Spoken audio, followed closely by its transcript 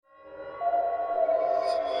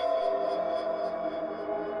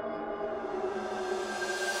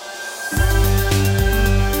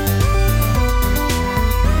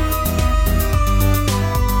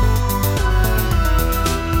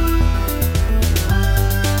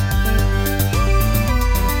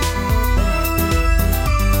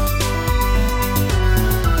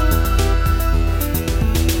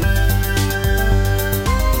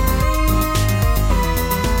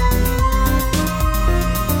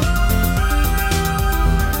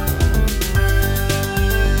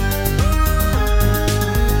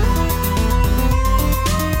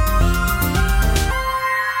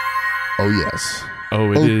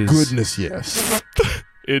goodness, yes.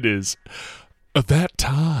 It is that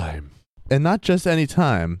time. And not just any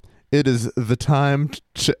time. It is the time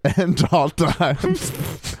to end all time.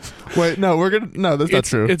 Wait, no, that's not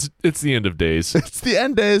true. It's the end of days. It's the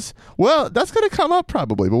end days. Well, that's going to come up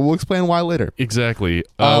probably, but we'll explain why later. Exactly.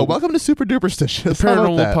 Welcome to Super Duper Stitches. The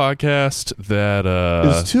paranormal podcast that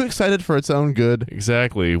is too excited for its own good.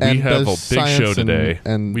 Exactly. We have a big show today.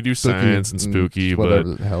 And we do science and spooky, but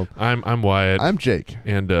I'm Wyatt. I'm Jake.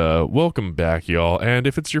 And welcome back, y'all. And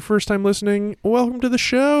if it's your first time listening, welcome to the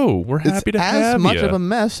show. We're happy to have you. It's as much of a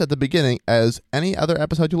mess at the beginning as any other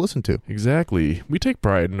episode you listen to. Exactly. We take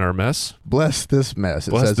pride in our mess. Bless this mess.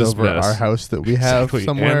 It says over our house that we have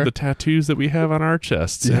somewhere. And the tattoos that we have on our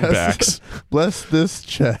chests and backs. Bless this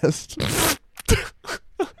chest.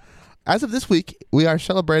 As of this week, we are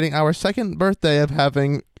celebrating our second birthday of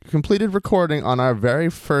having completed recording on our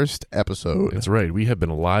very first episode. That's right. We have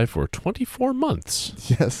been alive for 24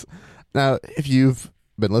 months. Yes. Now, if you've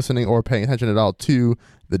been listening or paying attention at all to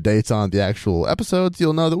the dates on the actual episodes,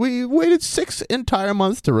 you'll know that we waited 6 entire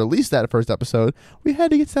months to release that first episode. We had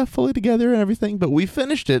to get stuff fully together and everything, but we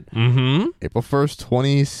finished it April 1st,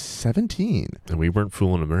 2017. And we weren't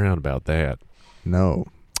fooling around about that. No.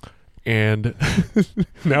 And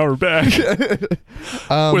now we're back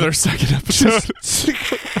with our second episode.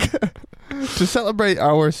 To celebrate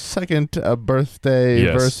our second birthday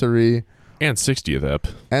anniversary. And 60th ep.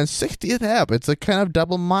 And 60th ep. It's a kind of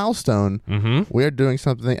double milestone. We are doing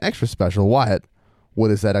something extra special. Wyatt, what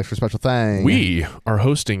is that extra special thing? We are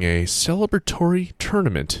hosting a celebratory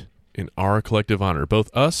tournament in our collective honor. Both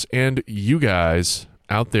us and you guys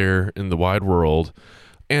out there in the wide world.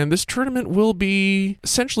 And this tournament will be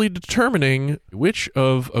essentially determining which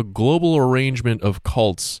of a global arrangement of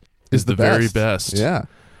cults is the very best. Yeah.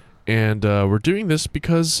 And we're doing this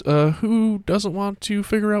because who doesn't want to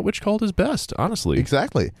figure out which cult is best, honestly?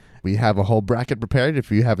 Exactly. We have a whole bracket prepared.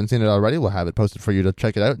 If you haven't seen it already, we'll have it posted for you to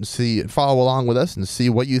check it out and follow along with us and see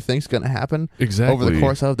what you think is going to happen over the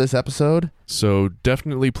course of this episode. So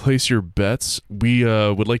definitely place your bets. We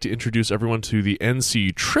would like to introduce everyone to the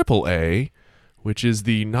NCAAA, which is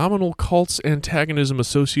the Nominal Cults Antagonism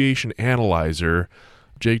Association Analyzer.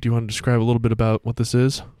 Jake, do you want to describe a little bit about what this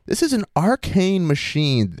is? This is an arcane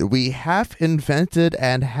machine that we half invented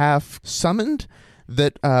and half summoned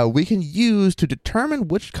that we can use to determine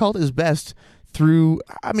which cult is best through,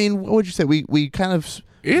 what would you say? We kind of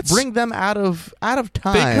bring them out of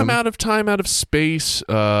time. They come out of time, out of space.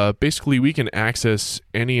 Basically, we can access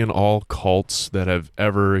any and all cults that have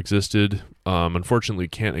ever existed. Unfortunately,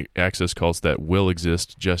 can't access cults that will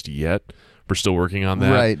exist just yet. We're still working on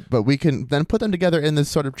that. Right, but we can then put them together in this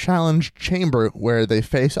sort of challenge chamber where they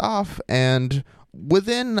face off, and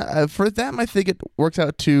within, for them, I think it works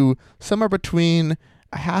out to somewhere between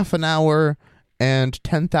a half an hour and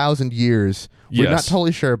 10,000 years. We're not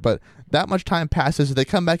totally sure, but that much time passes. They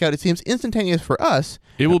come back out. It seems instantaneous for us.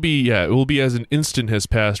 It will be as an instant has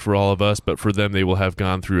passed for all of us, but for them, they will have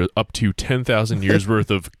gone through up to 10,000 years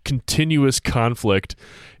worth of continuous conflict,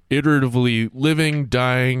 iteratively living,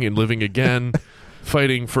 dying, and living again,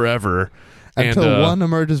 fighting forever. Until one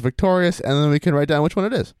emerges victorious, and then we can write down which one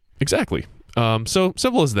it is. Exactly. So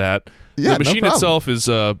simple as that. Yeah, the machine itself is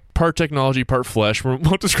part technology, part flesh. We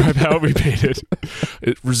won't describe how we made it.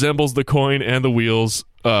 It resembles the coin and the wheels,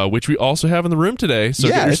 which we also have in the room today. So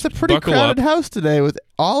it's a pretty crowded house today with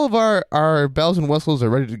all of our bells and whistles are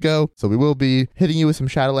ready to go. So we will be hitting you with some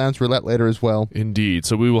Shadowlands roulette later as well. Indeed.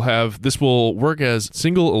 So this will work as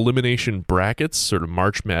single elimination brackets, sort of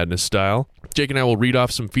March Madness style. Jake and I will read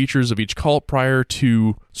off some features of each cult prior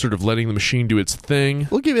to sort of letting the machine do its thing.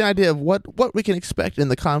 We'll give you an idea of what we can expect in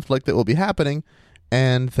the conflict that will be happening,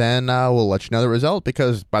 and then we'll let you know the result,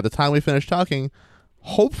 because by the time we finish talking,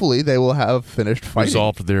 hopefully they will have finished fighting.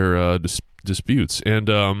 Resolved their disputes. And,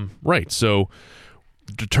 so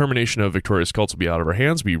determination of victorious cults will be out of our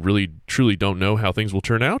hands. We really, truly don't know how things will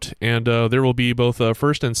turn out, and there will be both a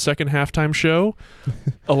first and second halftime show,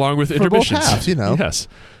 along with intermissions. For both halves, Yes.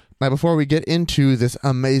 Now, before we get into this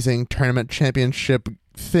amazing tournament championship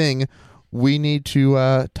thing, we need to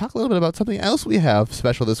talk a little bit about something else we have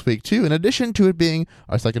special this week, too. In addition to it being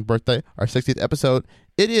our second birthday, our 60th episode,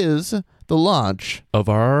 it is the launch of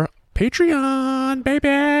our Patreon, baby!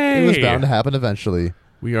 It was bound to happen eventually.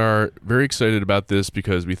 We are very excited about this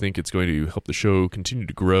because we think it's going to help the show continue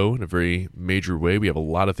to grow in a very major way. We have a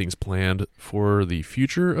lot of things planned for the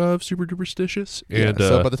future of Super Duperstitious. And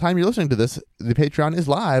so by the time you're listening to this, the Patreon is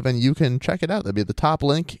live, and you can check it out. That'll be at the top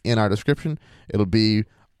link in our description. It'll be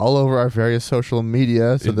all over our various social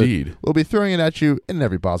media. So Indeed. We'll be throwing it at you in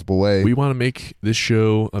every possible way. We want to make this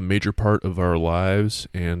show a major part of our lives,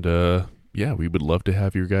 and yeah, we would love to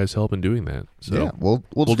have your guys' help in doing that. So yeah, we'll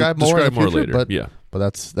describe more in the future, later. But, yeah. but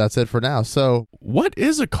that's it for now. So What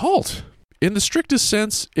is a cult? In the strictest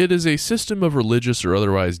sense, it is a system of religious or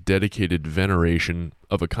otherwise dedicated veneration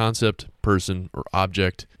of a concept, person, or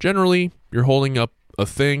object. Generally, you're holding up a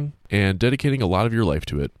thing and dedicating a lot of your life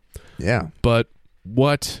to it. yeah, But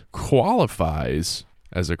what qualifies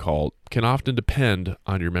as a cult can often depend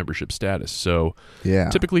on your membership status. So yeah.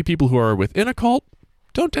 typically people who are within a cult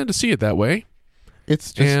don't tend to see it that way.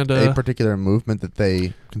 It's just And, a particular movement that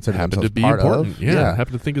they consider Happen themselves to be part important. of. Yeah,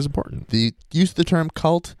 happen to think is important. The use of the term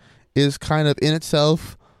cult is kind of in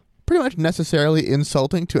itself pretty much necessarily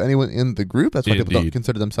insulting to anyone in the group. That's why people don't Indeed.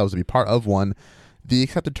 consider themselves to be part of one. The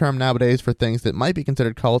accepted term nowadays for things that might be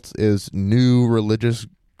considered cults is new religious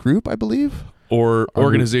group, I believe. Or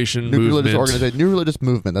organization, New movement. religious organization, new religious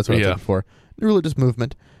movement. That's what I was Yeah. looking for. New religious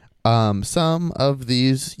movement. Some of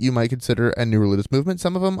these you might consider a new religious movement.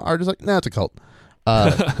 Some of them are just like, nah, it's a cult.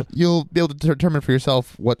 You'll be able to determine for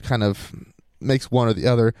yourself what kind of makes one or the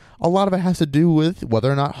other. A lot of it has to do with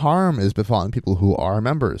whether or not harm is befalling people who are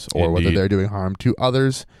members, or whether Indeed. they're doing harm to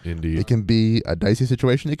others. Indeed. It can be a dicey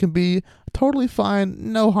situation. It can be totally fine,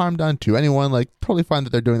 no harm done to anyone. Like totally fine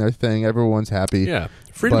that they're doing their thing. Everyone's happy. Yeah.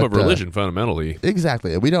 Freedom But, of religion, fundamentally.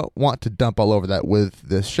 Exactly. We don't want to dump all over that with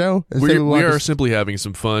this show. Instead, We want are to simply having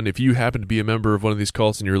some fun. If you happen to be a member of one of these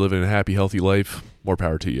cults and you're living a happy, healthy life, more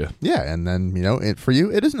power to you. yeah, and then for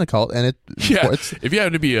you, it isn't a cult, and Yeah. it's If you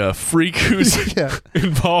happen to be a freak who's yeah.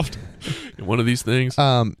 involved in one of these things,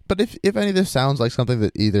 But if any of this sounds like something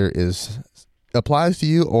that either applies to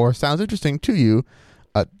you or sounds interesting to you,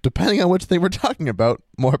 depending on which thing we're talking about,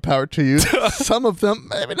 more power to you. Some of them,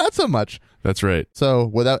 maybe not so much. that's right. So,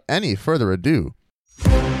 without any further ado,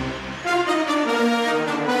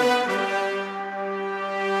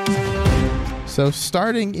 so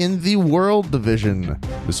starting in the World Division.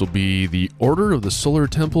 This will be the Order of the Solar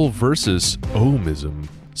Temple versus Ohmism.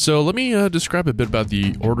 So let me describe a bit about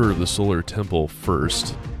the Order of the Solar Temple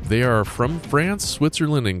first. They are from France,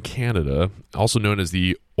 Switzerland, and Canada, also known as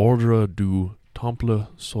the Ordre du Temple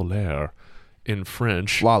Solaire in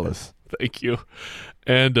French. Flawless. Thank you.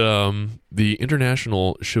 And the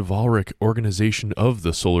International Chivalric Organization of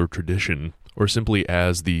the Solar Tradition, or simply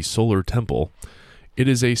as the Solar Temple. It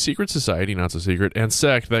is a secret society, not so secret, and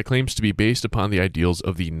sect that claims to be based upon the ideals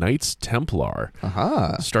of the Knights Templar,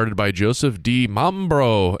 Aha. started by Joseph D.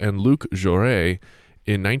 Mambro and Luc Jouret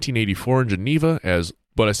in 1984 in Geneva as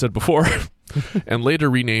what I said before, and later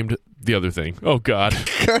renamed the other thing. Oh, God.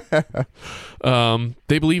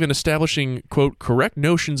 They believe in establishing, quote, correct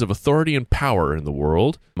notions of authority and power in the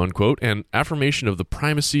world, unquote, and affirmation of the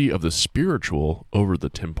primacy of the spiritual over the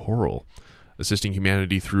temporal, assisting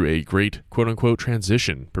humanity through a great, quote-unquote,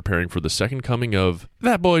 transition, preparing for the second coming of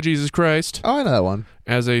that boy Jesus Christ Oh, I know that one.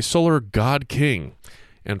 as a solar god king,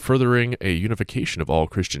 and furthering a unification of all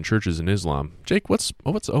Christian churches in Islam. Jake, what's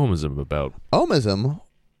Ohmism about? Ohmism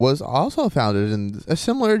was also founded in a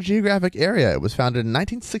similar geographic area. It was founded in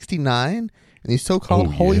 1969 in the so-called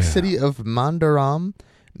Oh, holy yeah. city of Mandaram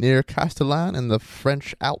near Castellan in the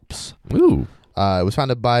French Alps. Ooh. It was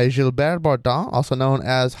founded by Gilbert Bourdon, also known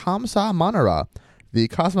as Hamza Manara, the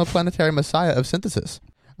cosmoplanetary messiah of synthesis.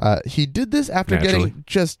 He did this after Naturally. getting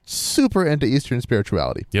just super into Eastern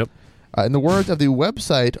spirituality. Yep. In the words of the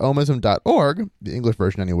website ohmism.org, the English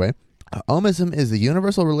version anyway, Ohmism is the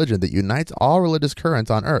universal religion that unites all religious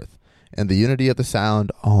currents on Earth in the unity of the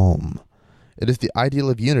sound Om. It is the ideal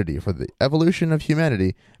of unity for the evolution of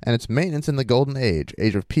humanity and its maintenance in the Golden Age,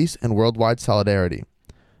 age of peace and worldwide solidarity.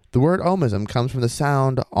 The word Ohmism comes from the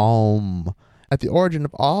sound Om, at the origin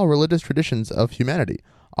of all religious traditions of humanity,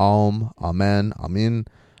 Om, Amen, Amin,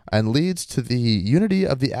 and leads to the unity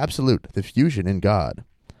of the Absolute, the fusion in God.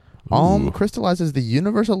 Om Ooh. crystallizes the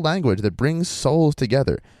universal language that brings souls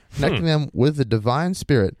together, connecting them with the divine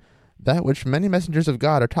spirit, that which many messengers of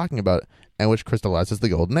God are talking about, and which crystallizes the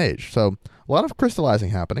Golden Age. So, a lot of crystallizing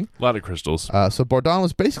happening. A lot of crystals. So Bourdon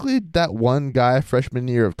was basically that one guy freshman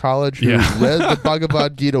year of college who Yeah. read the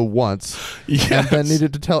Bhagavad Gita once and then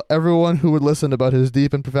needed to tell everyone who would listen about his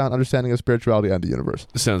deep and profound understanding of spirituality and the universe.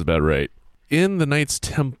 Sounds about right. In the Knights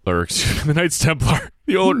Templar,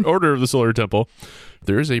 the Order of the Solar Temple,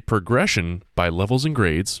 there is a progression by levels and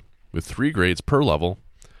grades, with 3 grades per level,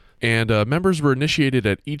 and members were initiated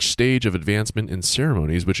at each stage of advancement in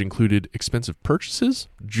ceremonies, which included expensive purchases,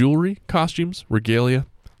 jewelry, costumes, regalia,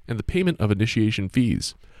 and the payment of initiation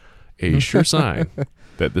fees. A sure sign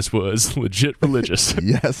that this was legit religious.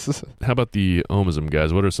 Yes. How about the Ohmism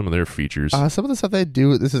guys? What are some of their features? Some of the stuff they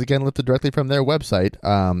do, this is again lifted directly from their website.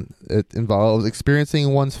 It involves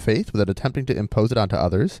experiencing one's faith without attempting to impose it onto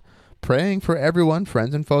others, praying for everyone,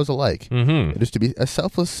 friends and foes alike. Mm-hmm. It is to be a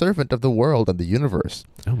selfless servant of the world and the universe,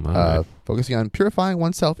 Oh, my. focusing on purifying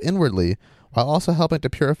oneself inwardly while also helping to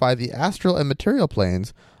purify the astral and material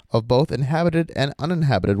planes of both inhabited and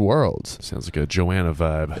uninhabited worlds. Sounds like a Joanna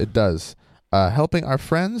vibe. It does. Helping our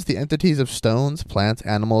friends, the entities of stones, plants,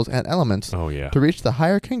 animals, and elements, Oh, yeah. to reach the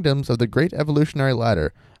higher kingdoms of the great evolutionary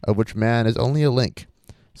ladder, of which man is only a link.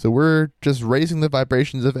 So we're just raising the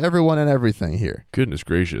vibrations of everyone and everything here. Goodness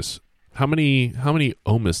gracious. How many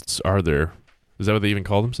Omists are there? Is that what they even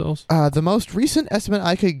call themselves? The most recent estimate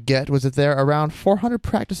I could get was that there are around 400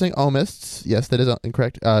 practicing Omists. Yes, that is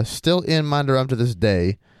incorrect. Still in Mandarum to this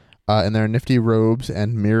day, in their nifty robes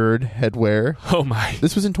and mirrored headwear. Oh, my.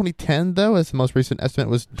 This was in 2010, though, as the most recent estimate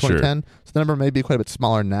was 2010. So the number may be quite a bit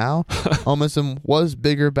smaller now. Omism was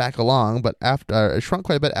bigger back along, but after it shrunk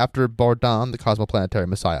quite a bit after Bordon, the cosmoplanetary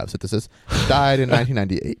messiah of synthesis, died in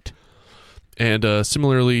 1998. And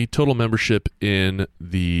similarly, total membership in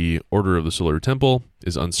the Order of the Solar Temple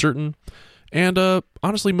is uncertain. And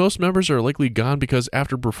honestly, most members are likely gone because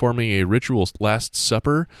after performing a ritual Last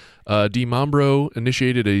Supper, Di Mambro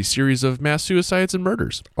initiated a series of mass suicides and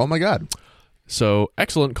murders. Oh my God. So,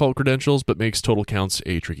 excellent cult credentials, but makes total counts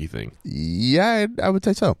a tricky thing. Yeah, I would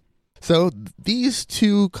say so. So these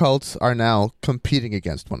two cults are now competing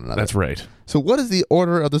against one another. That's right. So what does the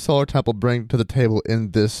Order of the Solar Temple bring to the table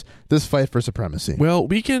in this fight for supremacy? Well,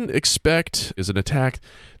 we can expect, as an attack,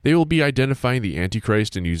 they will be identifying the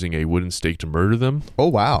Antichrist and using a wooden stake to murder them, Oh,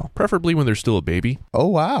 wow. preferably when they're still a baby. Oh,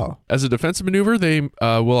 wow. As a defensive maneuver, they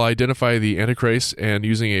will identify the Antichrist and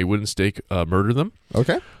using a wooden stake murder them.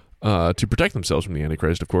 Okay. To protect themselves from the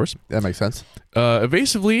Antichrist, of course. That makes sense.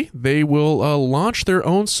 Evasively, they will launch their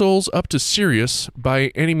own souls up to Sirius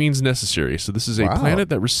by any means necessary. So this is a Wow. planet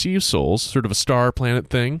that receives souls, sort of a star planet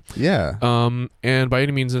thing. Yeah. And by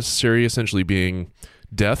any means necessary, essentially being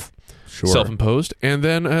death, Sure. self-imposed. And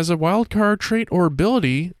then as a wildcard trait or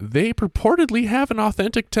ability, they purportedly have an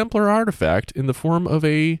authentic Templar artifact in the form of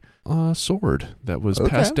a sword that was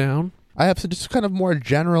passed down. I have some just kind of more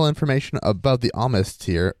general information about the Omists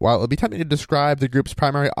here. While it would be tempting to describe the group's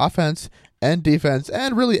primary offense and defense,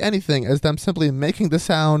 and really anything, as them simply making the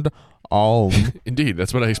sound Om. Indeed,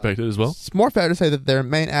 that's what I expected as well. It's more fair to say that their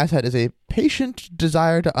main asset is a patient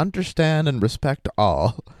desire to understand and respect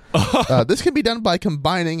all. This can be done by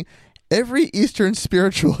combining every Eastern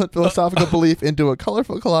spiritual and philosophical belief into a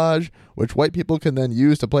colorful collage, which white people can then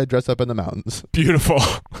use to play dress up in the mountains. Beautiful.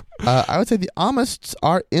 I would say the Amists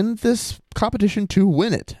are in this competition to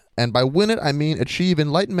win it. And by win it, I mean achieve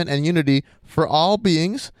enlightenment and unity for all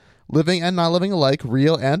beings, living and not living alike,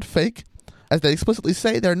 real and fake. As they explicitly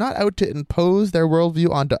say, they're not out to impose their worldview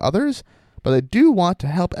onto others, but they do want to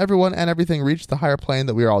help everyone and everything reach the higher plane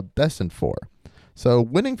that we are all destined for. So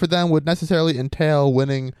winning for them would necessarily entail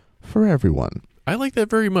winning for everyone. I like that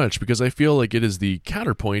very much because I feel like it is the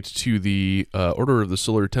counterpoint to the Order of the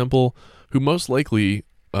Solar Temple, who most likely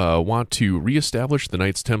want to reestablish the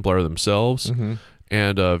Knights Templar themselves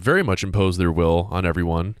and very much impose their will on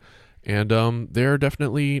everyone. And they're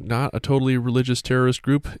definitely not a totally religious terrorist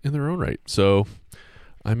group in their own right. So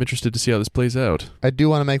I'm interested to see how this plays out. I do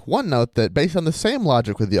want to make one note that based on the same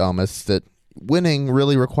logic with the Amists, that winning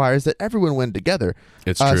really requires that everyone win together.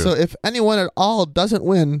 It's true. So if anyone at all doesn't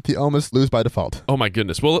win, the Amists lose by default. Oh my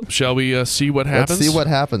goodness. Well, shall we see what happens? Let's see what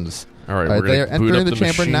happens. All right, All we're right, they gonna are boot entering up the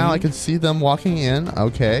chamber machine. now. I can see them walking in.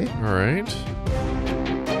 Okay. All right.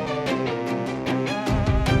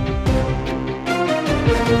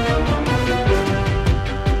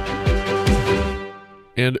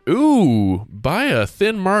 And ooh, by a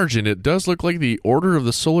thin margin, it does look like the Order of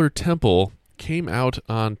the Solar Temple came out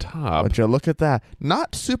on top. Would you look at that?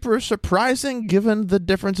 Not super surprising given the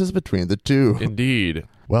differences between the two. Indeed.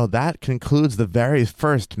 Well, that concludes the very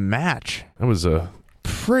first match. That was a...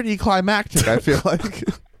 Pretty climactic, I feel like.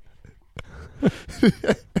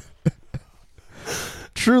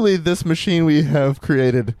 Truly, this machine we have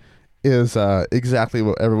created is exactly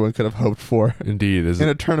what everyone could have hoped for. Indeed. Is In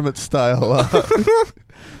a tournament style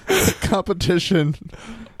competition.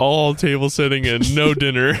 all table setting and no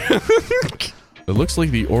dinner. It looks like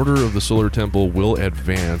the Order of the Solar Temple will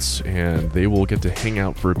advance, and they will get to hang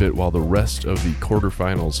out for a bit while the rest of the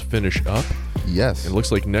quarterfinals finish up. Yes. It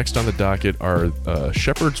looks like next on the docket are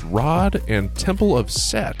Shepherd's Rod and Temple of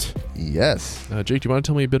Set. Yes. Jake, do you want to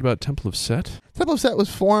tell me a bit about Temple of Set? Temple of Set was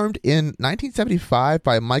formed in 1975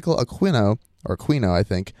 by Michael Aquino, I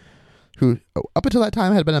think, who up until that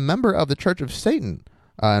time had been a member of the Church of Satan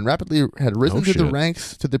and rapidly had risen through the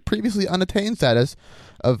ranks to the previously unattained status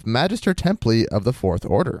of Magister Templi of the Fourth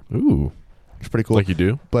Order. Ooh. which is pretty cool. Like you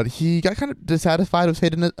do. But he got kind of dissatisfied with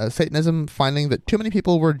Satanism, finding that too many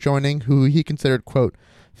people were joining who he considered, quote,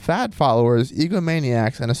 fad followers,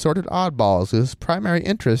 egomaniacs, and assorted oddballs whose primary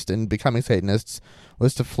interest in becoming Satanists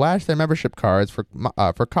was to flash their membership cards for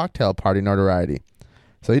cocktail party notoriety.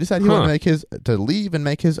 So he decided he wanted to leave and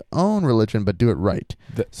make his own religion, but do it right.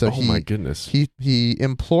 My goodness. He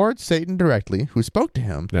implored Satan directly, who spoke to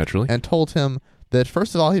him, naturally, and told him that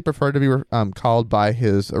first of all he preferred to be called by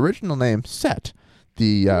his original name, Set,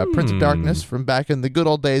 the Prince of Darkness from back in the good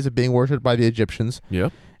old days of being worshipped by the Egyptians.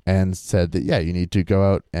 Yep. And said that you need to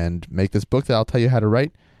go out and make this book that I'll tell you how to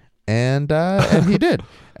write, and he did.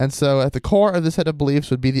 And so at the core of the set of beliefs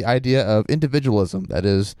would be the idea of individualism, that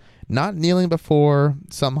is, not kneeling before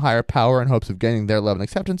some higher power in hopes of gaining their love and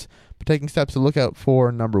acceptance, but taking steps to look out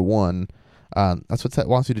for number one. That's what Set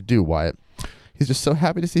wants you to do, Wyatt. He's just so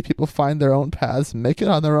happy to see people find their own paths and make it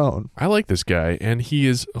on their own. I like this guy, and he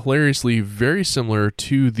is hilariously very similar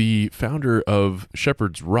to the founder of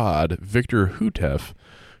Shepherd's Rod, Victor Houteff,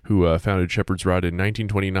 who founded Shepherd's Rod in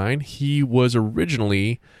 1929. He was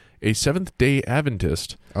originally a Seventh-day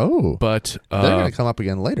Adventist. Oh, but they're going to come up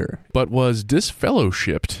again later. But was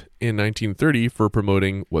disfellowshipped in 1930 for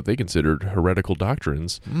promoting what they considered heretical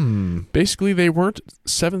doctrines. Basically, they weren't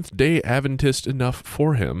Seventh-day Adventist enough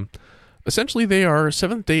for him. Essentially, they are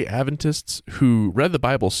Seventh-day Adventists who read the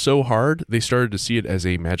Bible so hard they started to see it as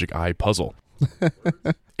a magic eye puzzle.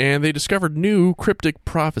 And they discovered new cryptic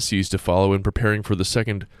prophecies to follow in preparing for the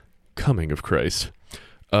second coming of Christ.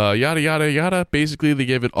 Yada, yada, yada. Basically, they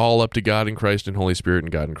gave it all up to God and Christ and Holy Spirit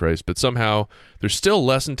and God and Christ. But somehow, they're still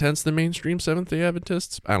less intense than mainstream Seventh-day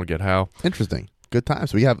Adventists. I don't get how. Interesting. Good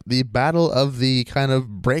times. We have the battle of the kind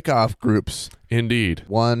of break-off groups. Indeed.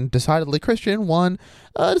 One decidedly Christian, one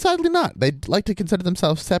decidedly not. They like to consider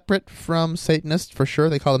themselves separate from Satanists for sure.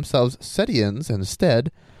 They call themselves Setians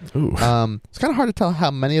instead. Ooh. It's kind of hard to tell how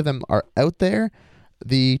many of them are out there.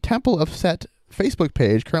 The Temple of Set Facebook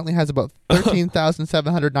page currently has about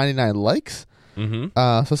 13,799 likes.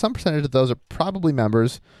 Mm-hmm. So some percentage of those are probably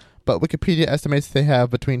members, but Wikipedia estimates they have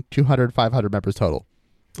between 200 and 500 members total.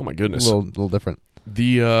 Oh my goodness. A little different.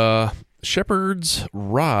 The Shepherd's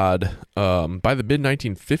Rod, by the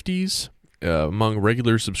mid-1950s, among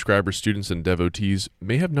regular subscribers, students, and devotees,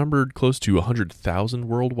 may have numbered close to 100,000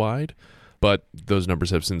 worldwide, but those numbers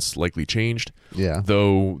have since likely changed. Yeah.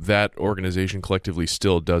 Though that organization collectively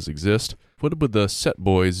still does exist. What would the Set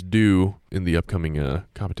Boys do in the upcoming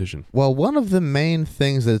competition? Well, one of the main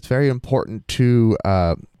things that's very important to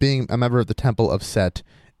being a member of the Temple of Set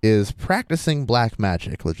is practicing black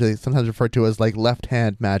magic, which they sometimes refer to as like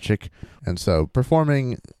left-hand magic. And so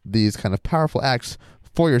performing these kind of powerful acts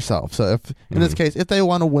for yourself. So if in this case, if they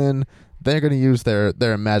want to win, they're going to use their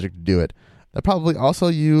magic to do it. They'll probably also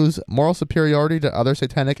use moral superiority to other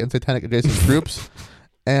satanic and satanic adjacent groups.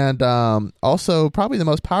 And also probably the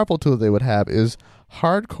most powerful tool they would have is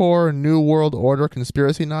hardcore New World Order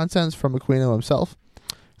conspiracy nonsense from Aquino himself.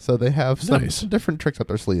 So they have some different tricks up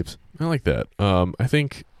their sleeves. I like that. I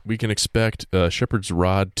think we can expect Shepherd's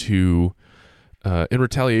Rod to, in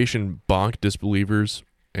retaliation, bonk disbelievers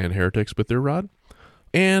and heretics with their rod.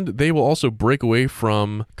 And they will also break away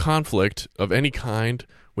from conflict of any kind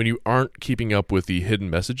when you aren't keeping up with the hidden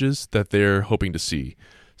messages that they're hoping to see.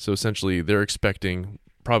 So essentially, they're expecting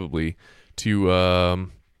probably to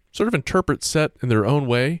sort of interpret Set in their own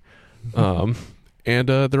way. And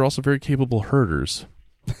they're also very capable herders.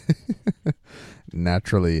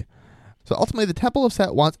 Naturally. So ultimately, the Temple of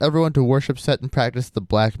Set wants everyone to worship Set and practice the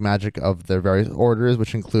black magic of their various orders,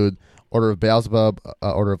 which include Order of Beelzebub,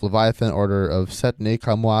 Order of Leviathan, Order of Set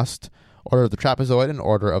Nekamwast, Order of the Trapezoid, and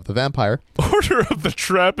Order of the Vampire. Order of the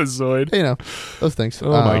Trapezoid. You know, those things.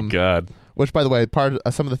 Oh my God. Which, by the way, part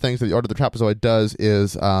of some of the things that the Order of the Trapezoid does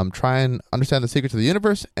is try and understand the secrets of the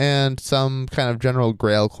universe and some kind of general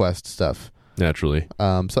Grail quest stuff. Naturally.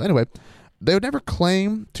 So anyway, they would never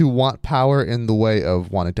claim to want power in the way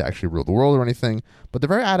of wanting to actually rule the world or anything, but they're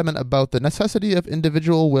very adamant about the necessity of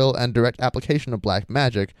individual will and direct application of black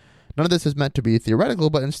magic. None of this is meant to be theoretical,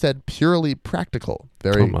 but instead purely practical.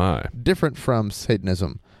 Very different from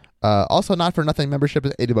Satanism. Also, not for nothing, membership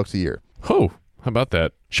is $80 a year. Oh, how about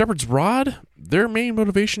that? Shepherd's Rod, their main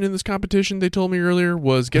motivation in this competition, they told me earlier,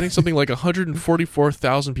 was getting something like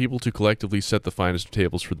 144,000 people to collectively set the finest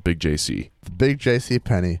tables for the Big JC. The Big JC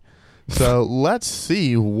Penny. So let's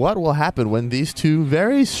see what will happen when these two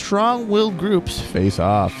very strong-willed groups face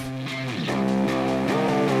off.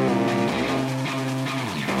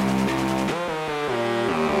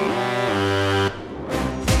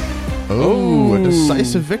 Oh, a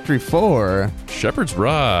decisive victory for Shepherd's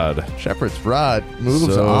Rod. Shepherd's Rod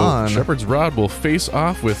moves So, on Shepherd's Rod will face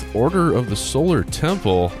off with Order of the Solar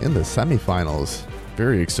Temple. in the semifinals.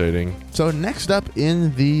 Very exciting. So next up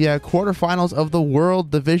in the quarterfinals of the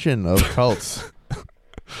World Division of Cults,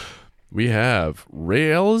 We have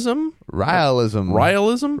Raelism? Ryalism.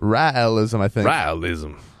 Ryalism? I think.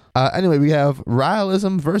 Ryalism. Anyway, we have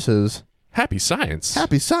Ryalism versus Happy Science.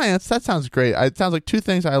 Happy Science. That sounds great. It sounds like two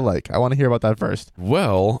things I like. I want to hear about that first.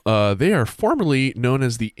 Well, they are formerly known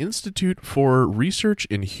as the Institute for Research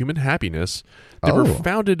in Human Happiness. They were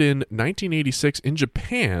founded in 1986 in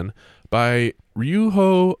Japan by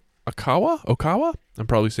Ryuho Okawa? I'm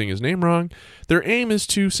probably saying his name wrong. Their aim is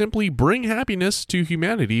to simply bring happiness to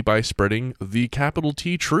humanity by spreading the capital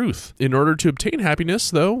T truth. In order to obtain happiness,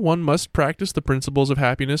 though, one must practice the principles of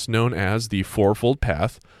happiness known as the Fourfold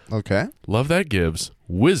Path. Okay. Love that gives,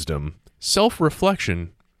 wisdom,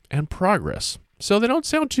 self-reflection, and progress. So they don't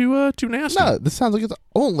sound too nasty. No, this sounds like it's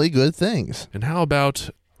only good things. And how about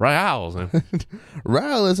Ryalism?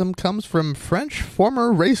 Ryalism comes from French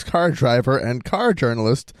former race car driver and car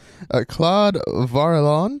journalist Claude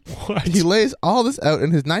Varlon. What? He lays all this out in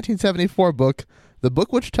his 1974 book, The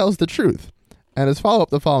Book Which Tells the Truth, and his follow-up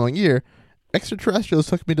the following year, Extraterrestrials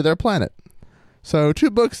Took Me to Their Planet. So two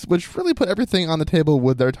books which really put everything on the table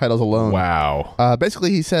with their titles alone. Wow. Basically,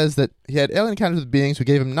 he says that he had alien encounters with beings who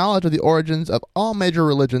gave him knowledge of the origins of all major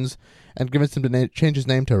religions and convinced him to change his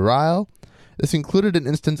name to Ryle. This included an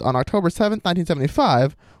instance on October 7th,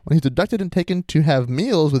 1975, when he was abducted and taken to have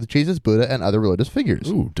meals with Jesus, Buddha, and other religious figures.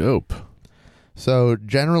 Ooh, dope. So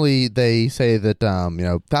generally, they say that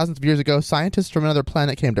thousands of years ago, scientists from another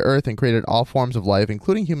planet came to Earth and created all forms of life,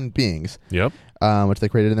 including human beings, Yep. which they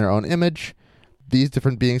created in their own image. These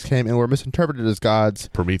different beings came and were misinterpreted as gods.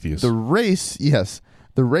 Prometheus.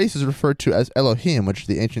 The race is referred to as Elohim, which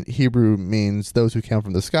the ancient Hebrew means those who came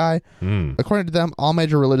from the sky. According to them, all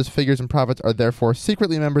major religious figures and prophets are therefore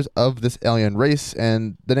secretly members of this alien race,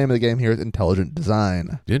 and the name of the game here is intelligent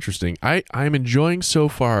design. Interesting. I'm enjoying so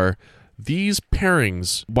far these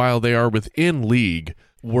pairings, while they are within League,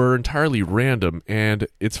 were entirely random, and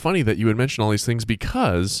it's funny that you would mention all these things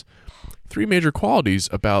because three major qualities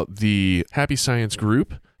about the Happy Science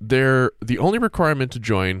group. The only requirement to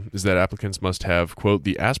join is that applicants must have, quote,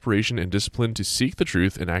 the aspiration and discipline to seek the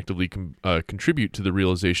truth and actively contribute to the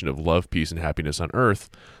realization of love, peace, and happiness on Earth.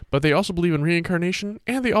 But they also believe in reincarnation,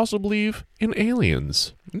 and they also believe in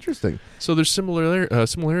aliens. Interesting. So there's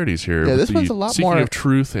similarities here. Yeah, with this the one's a lot seeking more of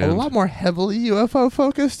truth, and a lot more heavily UFO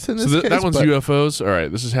focused in this so case. that one's but UFOs. All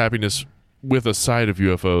right, this is happiness with a side of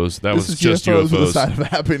UFOs. That this was is just UFOs UFOs. with a side of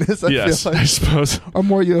happiness. I Yes, feel like. I suppose. Or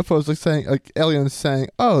more UFOs like aliens saying,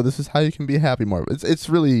 "Oh, this is how you can be happy more." It's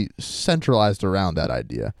really centralized around that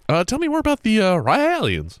idea. Tell me more about the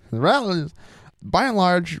Ryalians. Ryalism, by and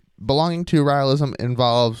large, belonging to Ryalism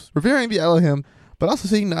involves revering the Elohim, but also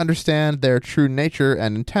seeking to understand their true nature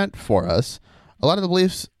and intent for us. A lot of the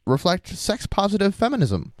beliefs reflect sex-positive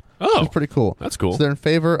feminism. Oh, Which is pretty cool. that's cool. So they're in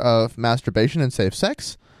favor of masturbation and safe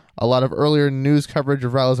sex. A lot of earlier news coverage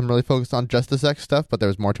of Ryalism really focused on just the sex stuff, but there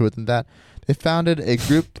was more to it than that. They founded a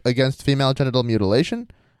group against female genital mutilation,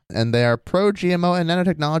 and they are pro-GMO and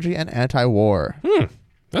nanotechnology and anti-war.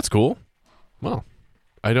 That's cool. Well,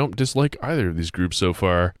 I don't dislike either of these groups so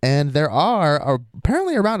far. And there are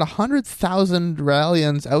apparently around 100,000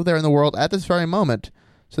 Ryalians out there in the world at this very moment,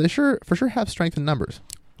 so they for sure have strength in numbers.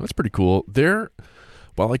 That's pretty cool.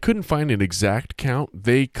 While I couldn't find an exact count,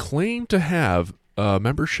 they claim to have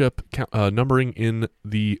membership numbering in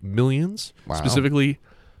the millions, Wow. specifically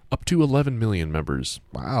up to 11 million members.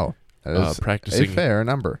 Wow. That is Practicing a fair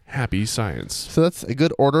number. Happy Science. So that's a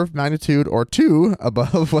good order of magnitude or two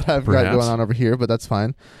above what I've got Perhaps. going on over here, but that's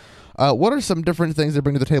fine. What are some different things they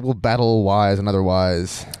bring to the table battle-wise and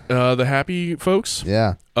otherwise? The happy folks?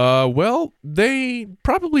 Yeah. Well, they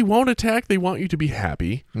probably won't attack. They want you to be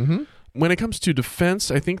happy. Mm-hmm. When it comes to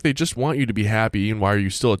defense, I think they just want you to be happy, and why are you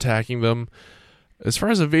still attacking them? As far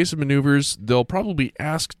as evasive maneuvers, they'll probably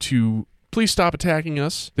ask to please stop attacking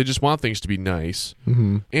us. They just want things to be nice.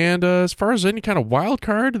 Mm-hmm. And as far as any kind of wild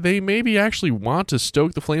card, they maybe actually want to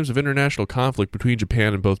stoke the flames of international conflict between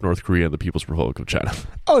Japan and both North Korea and the People's Republic of China.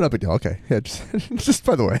 Oh, no big deal. Okay. Yeah, just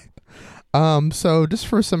by the way. So just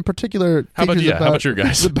for some particular How about features how about your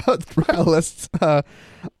guys? about Ryalists,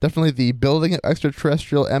 definitely the building of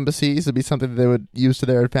extraterrestrial embassies would be something that they would use to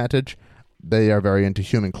their advantage. They are very into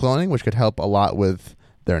human cloning, which could help a lot with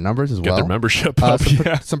their numbers as Get well. their membership up.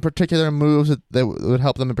 Some particular moves that would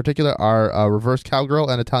help them in particular are reverse cowgirl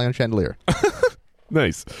and Italian chandelier.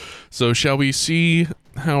 Nice. So shall we see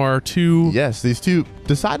how our two... Yes, these two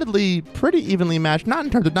decidedly pretty evenly matched, not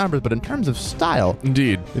in terms of numbers, but in terms of style.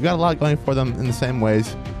 Indeed. They've got a lot going for them in the same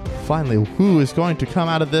ways. Finally, who is going to come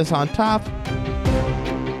out of this on top?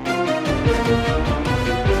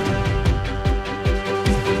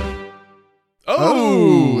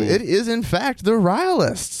 Oh, it is in fact the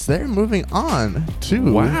Ryalists. They're moving on to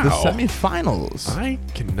the semifinals. I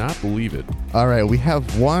cannot believe it. All right, we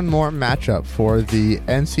have one more matchup for the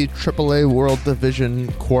NCAA World Division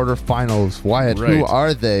quarterfinals. Wyatt, who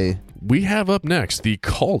are they? We have up next the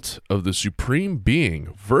Cult of the Supreme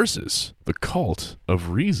Being versus the Cult of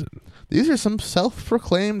Reason. These are some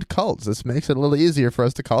self-proclaimed cults. This makes it a little easier for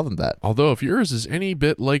us to call them that. Although if yours is any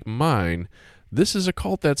bit like mine, this is a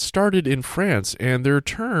cult that started in France, and their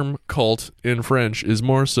term cult in French is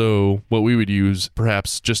more so what we would use,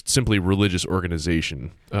 perhaps just simply religious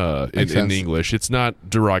organization in English. It's not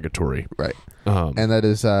derogatory. Right. And that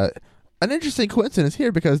is an interesting coincidence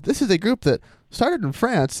here, because this is a group that started in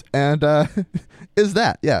France and is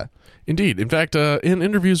that, yeah. Indeed. In fact, in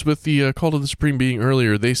interviews with the Cult of the Supreme Being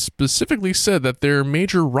earlier, they specifically said that their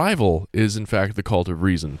major rival is, in fact, the Cult of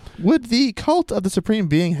Reason. Would the Cult of the Supreme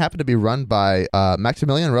Being happen to be run by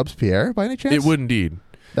Maximilien Robespierre, by any chance? It would indeed.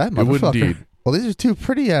 That motherfucker. It would indeed. Well, these are two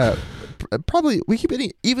pretty, probably, we keep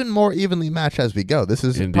getting even more evenly matched as we go. This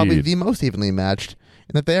is probably the most evenly matched,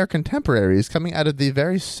 in that they are contemporaries coming out of the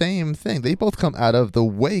very same thing. They both come out of the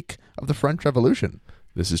wake of the French Revolution.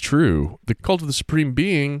 This is true. The Cult of the Supreme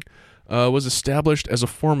Being was established as a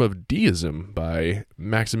form of deism by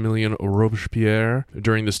Maximilien Robespierre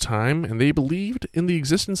during this time, and they believed in the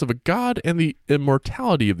existence of a god and the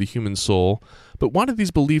immortality of the human soul, but wanted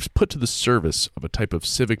these beliefs put to the service of a type of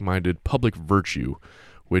civic-minded public virtue,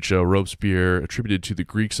 which Robespierre attributed to the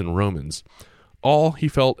Greeks and Romans. All he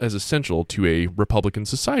felt as essential to a republican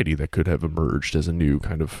society that could have emerged as a new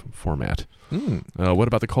kind of format. What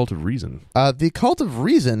about the Cult of Reason? The Cult of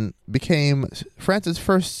Reason became France's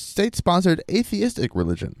first state-sponsored atheistic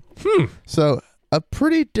religion. So a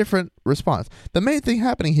pretty different response. The main thing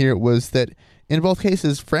happening here was that in both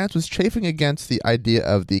cases, France was chafing against the idea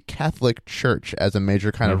of the Catholic Church as a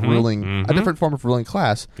major kind of ruling, a different form of ruling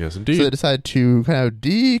class. Yes, indeed. So they decided to kind of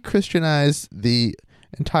de-Christianize the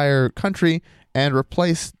entire country and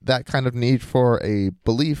replace that kind of need for a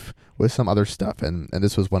belief with some other stuff. And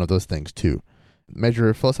this was one of those things, too.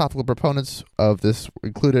 Major philosophical proponents of this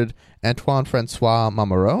included Antoine-Francois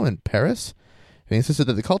Mamoreau in Paris. He insisted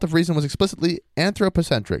that the Cult of Reason was explicitly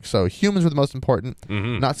anthropocentric, so humans were the most important,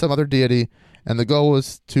 not some other deity. And the goal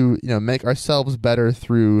was to make ourselves better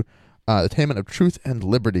through the attainment of truth and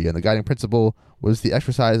liberty. And the guiding principle was the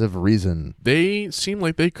exercise of reason. They seem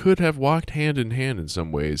like they could have walked hand in hand in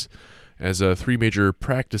some ways, as three major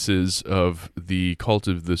practices of the Cult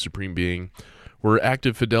of the Supreme Being were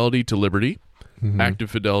active fidelity to liberty,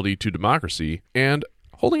 active fidelity to democracy, and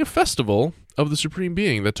holding a festival of the Supreme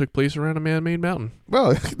Being that took place around a man-made mountain.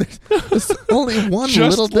 Well, there's only one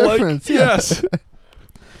little difference. Yes.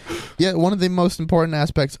 Yeah, one of the most important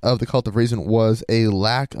aspects of the Cult of Reason was a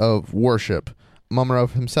lack of worship.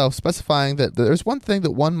 Mamoreau himself specifying that there's one thing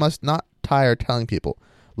that one must not tire telling people.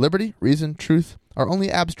 Liberty, reason, truth are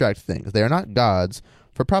only abstract things. They are not gods.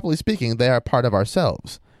 For properly speaking, they are part of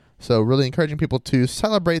ourselves. So really encouraging people to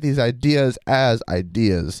celebrate these ideas as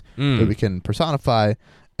ideas that we can personify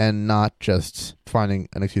and not just finding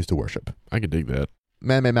an excuse to worship. I can dig that.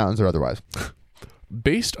 Man-made mountains or otherwise.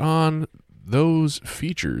 Based on those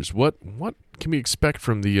features, what can we expect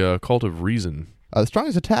from the Cult of Reason? The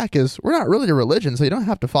strongest attack is, we're not really a religion, so you don't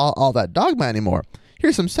have to follow all that dogma anymore.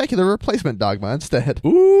 Here's some secular replacement dogma instead.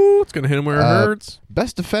 Ooh, it's going to hit him where it hurts.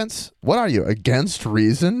 Best defense, what are you, against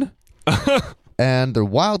reason? And the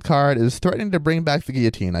wild card is threatening to bring back the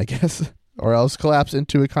guillotine, I guess, or else collapse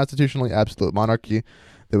into a constitutionally absolute monarchy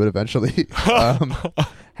that would eventually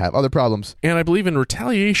have other problems. And I believe in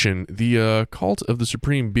retaliation, the Cult of the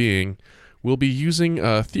Supreme Being will be using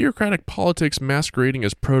theocratic politics masquerading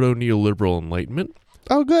as proto-neoliberal enlightenment.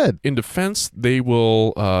 Oh, good. In defense, they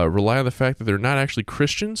will rely on the fact that they're not actually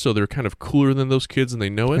Christian, so they're kind of cooler than those kids and they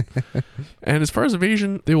know it. And as far as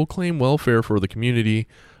evasion, they will claim welfare for the community,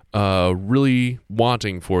 really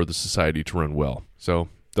wanting for the society to run well. So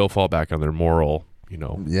they'll fall back on their moral,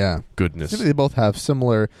 goodness. Maybe they both have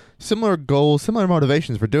similar goals, similar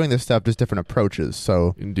motivations for doing this stuff, just different approaches.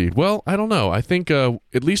 So indeed. Well, I don't know. I think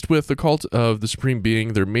at least with the Cult of the Supreme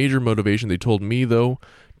Being, their major motivation, they told me though,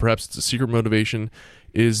 perhaps it's a secret motivation,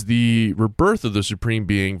 is the rebirth of the Supreme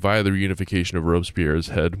Being via the reunification of Robespierre's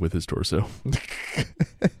head with his torso.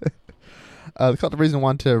 The Cult of Reason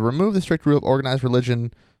want to remove the strict rule of organized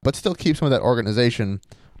religion, but still keep some of that organization.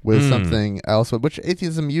 with something else, which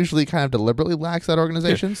atheism usually kind of deliberately lacks that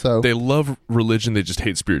organization. So They love religion, they just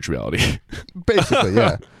hate spirituality. basically,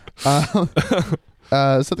 yeah.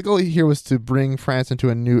 So the goal here was to bring France into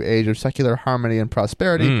a new age of secular harmony and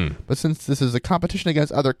prosperity. But since this is a competition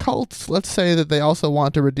against other cults, let's say that they also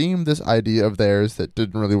want to redeem this idea of theirs that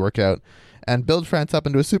didn't really work out and build France up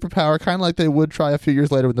into a superpower, kind of like they would try a few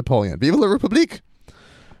years later with Napoleon. Vive la République!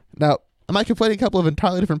 Now, am I conflating a couple of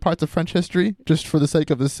entirely different parts of French history just for the sake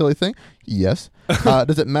of this silly thing? Yes.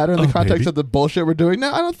 Does it matter in the context maybe. of the bullshit we're doing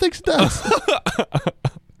now? I don't think it does.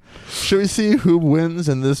 Should we see who wins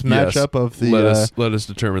in this matchup of the... Let us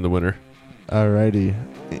determine the winner. Alrighty.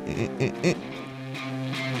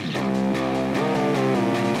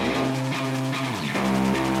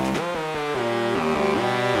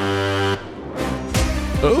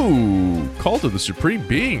 Oh, Cult of the Supreme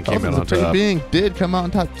Being came out on Supreme top. Being did come out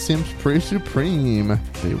on top. Seems pretty supreme.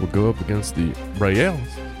 They will go up against the Raels.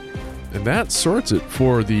 And that sorts it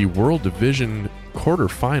for the World Division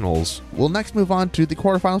quarterfinals. We'll next move on to the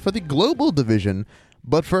quarterfinals for the Global Division.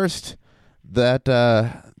 But first, that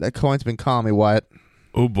coin's been calling me, Wyatt.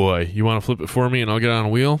 Oh boy, you want to flip it for me and I'll get on a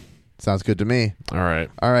wheel? Sounds good to me. All right.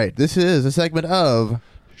 All right, this is a segment of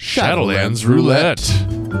Shadowlands Roulette.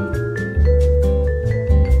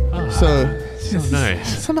 So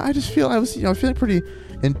nice. I just feel I was feeling pretty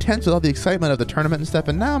intense with all the excitement of the tournament and stuff,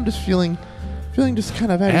 and now I'm just feeling just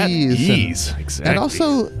kind of at ease. Exactly. And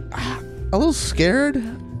also a little scared,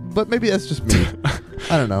 but maybe that's just me.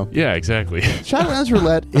 I don't know. Yeah, exactly. Shadowlands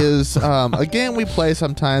Roulette is a game we play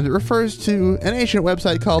sometimes. It refers to an ancient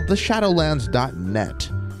website called theshadowlands.net.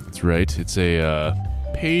 That's right. It's a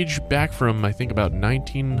page back from, I think, about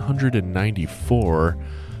 1994.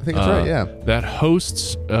 I think that's right, yeah. That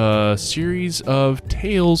hosts a series of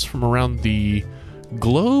tales from around the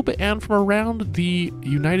globe and from around the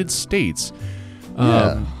United States.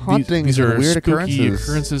 Hauntings these and are weird spooky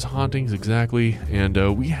occurrences. hauntings, exactly.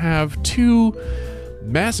 And we have two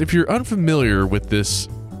if you're unfamiliar with this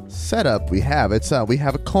setup we have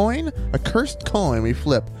a coin, a cursed coin we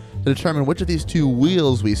flip to determine which of these two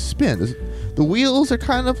wheels we spin. The wheels are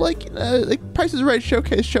kind of like Price is Right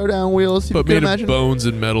Showcase Showdown wheels. but made of bones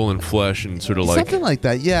and metal and flesh and sort of like something like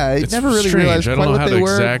that. Yeah, I it's never really strange. realized I quite don't know what how they to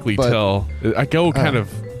were. exactly but tell. I go kind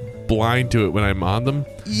of blind to it when I'm on them.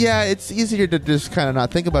 Yeah, it's easier to just kind of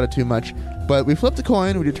not think about it too much. But we flip the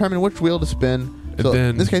coin, we determine which wheel to spin. And So then-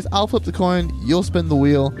 in this case, I'll flip the coin, you'll spin the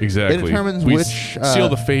wheel. Exactly. It determines we which seal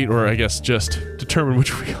the fate, or I guess just determine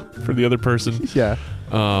which wheel for the other person. Yeah.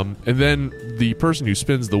 And then the person who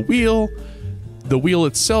spins the wheel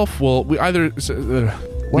itself will One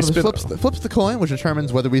of us flips the coin, which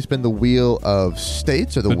determines whether we spin the wheel of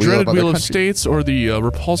states or the the wheel dreaded of other wheel of countries. states or the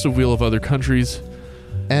repulsive wheel of other countries.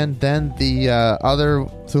 And then the other,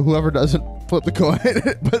 so whoever doesn't flip the coin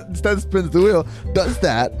but instead spins the wheel does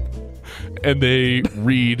that. And they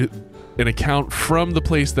read an account from the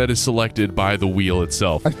place that is selected by the wheel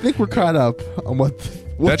itself. I think we're caught up on what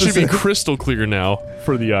That should this be is. crystal clear now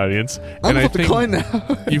for the audience. I'm and I gonna flip the think coin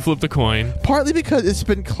now. you flipped a coin. Partly because it's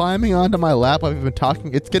been climbing onto my lap while we've been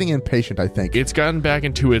talking. It's getting impatient, I think. It's gotten back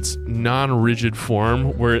into its non-rigid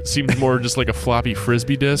form, where it seems more just like a floppy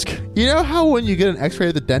frisbee disc. You know how when you get an x-ray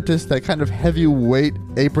at the dentist, that kind of heavyweight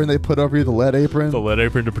apron they put over you, the lead apron? The lead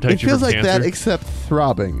apron to protect It you feels from like cancer. that, except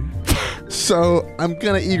throbbing. So I'm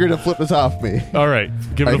kind of eager to flip this off me. All right,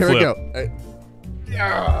 give it All right, a here flip. we go.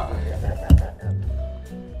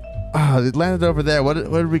 It landed over there. What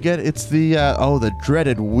did we get? It's the the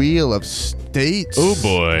dreaded Wheel of States. Oh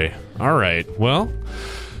boy. All right. Well,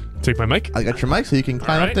 take my mic. I got your mic so you can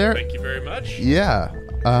climb All right, up there. Thank you very much. Yeah.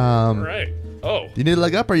 All right. Oh, You need a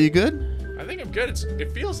leg up? Are you good? I think I'm good.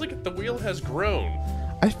 It feels like the wheel has grown.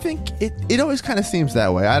 I think it always kind of seems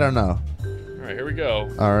that way. I don't know. All right, here we go.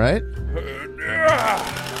 All right.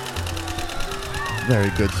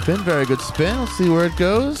 Very good spin. Very good spin. Let's see where it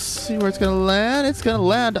goes. See where it's going to land. It's going to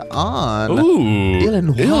land on Ooh,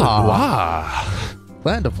 Illinois.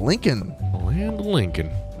 Land of Lincoln. Land of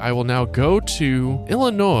Lincoln. I will now go to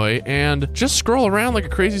Illinois and just scroll around like a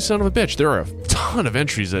crazy son of a bitch. There are a ton of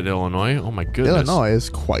entries at Illinois. Oh my goodness. Illinois is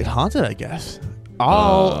quite haunted, I guess.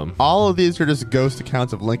 All of these are just ghost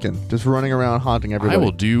accounts of Lincoln, just running around haunting I everybody.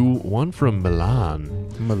 will do one from Milan.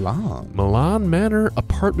 Milan Manor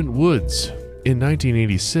Apartment Woods. In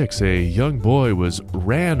 1986, a young boy was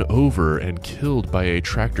ran over and killed by a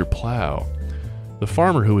tractor plow. The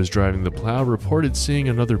farmer who was driving the plow reported seeing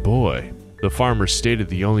another boy. The farmer stated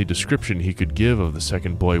the only description he could give of the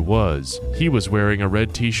second boy was, he was wearing a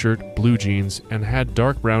red t-shirt, blue jeans, and had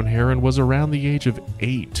dark brown hair and was around the age of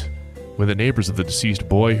 8. When the neighbors of the deceased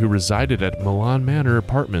boy, who resided at Milan Manor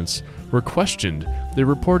Apartments, were questioned. They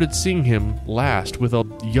reported seeing him last with a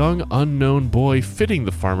young unknown boy fitting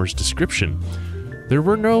the farmer's description. There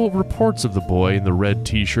were no reports of the boy in the red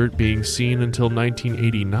t-shirt being seen until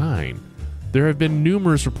 1989. There have been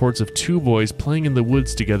numerous reports of two boys playing in the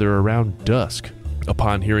woods together around dusk.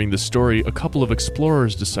 Upon hearing the story, a couple of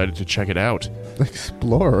explorers decided to check it out.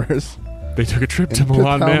 Explorers? They took a trip to With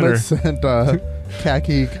Milan Manor. helmets and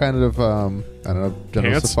khaki kind of, I don't know,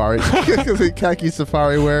 general Pants? safari. Khaki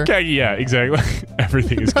safari wear. Khaki, yeah, exactly.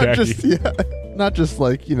 Everything is Not khaki. not just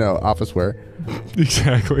like, office wear.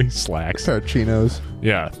 Exactly. Slacks. Pair of chinos.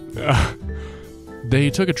 Yeah. They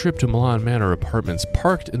took a trip to Milan Manor Apartments,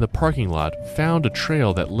 parked in the parking lot, found a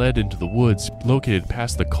trail that led into the woods located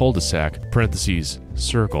past the cul-de-sac, parentheses,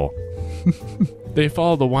 circle. They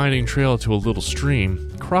followed the winding trail to a little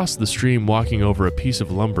stream, crossed the stream walking over a piece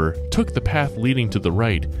of lumber, took the path leading to the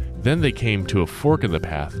right, then they came to a fork in the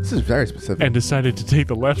path, This is very specific. and decided to take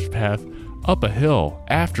the left path up a hill.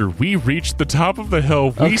 After we reached the top of the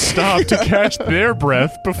hill, we stopped to catch their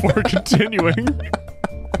breath before continuing.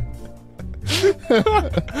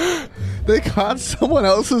 They caught someone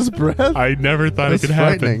else's breath? I never thought That's it could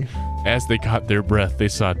happen. frightening. As they caught their breath, they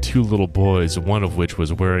saw two little boys, one of which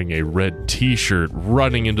was wearing a red t-shirt,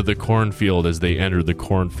 running into the cornfield. As they entered the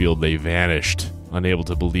cornfield, they vanished. Unable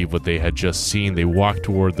to believe what they had just seen, they walked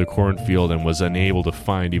toward the cornfield and was unable to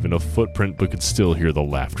find even a footprint, but could still hear the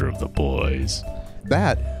laughter of the boys.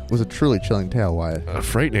 That was a truly chilling tale, Wyatt.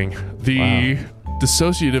 Frightening. The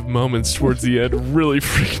dissociative moments towards the end really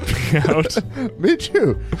freaked me out. Me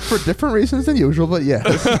too. For different reasons than usual, but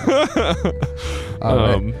yes. All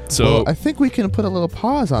right. So Well, I think we can put a little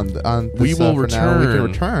pause on this. We will for now. We can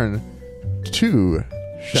return return to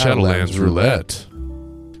Shadowlands Roulette.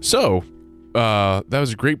 So, that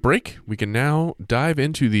was a great break. We can now dive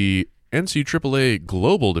into the NCAA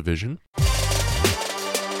Global Division.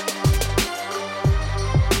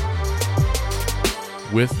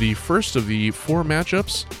 With the first of the four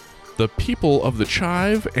matchups, the People of the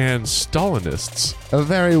Chive and Stalinists. A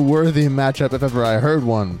very worthy matchup if ever I heard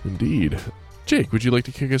one. Indeed. Jake, would you like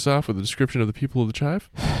to kick us off with a description of the People of the Chive?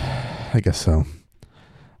 I guess so.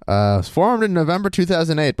 It's formed in November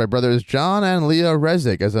 2008 by brothers John and Leo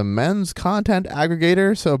Rezik as a men's content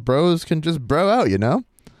aggregator so bros can just bro out, I'll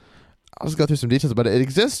just go through some details about it. It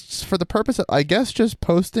exists for the purpose of, I guess, just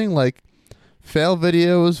posting, fail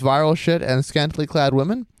videos, viral shit, and scantily clad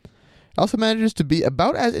women. It also manages to be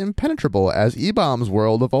about as impenetrable as E-Bomb's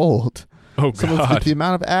world of old. Oh, Some of God. the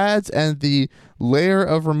amount of ads and the layer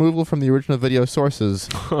of removal from the original video sources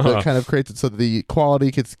that kind of creates it so the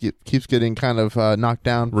quality keeps getting kind of knocked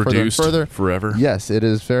down Reduced further. forever. Yes, it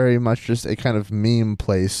is very much just a kind of meme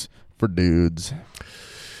place for dudes.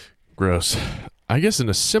 Gross. I guess in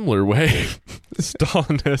a similar way, the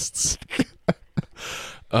Stalinists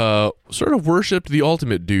sort of worshipped the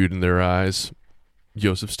ultimate dude in their eyes,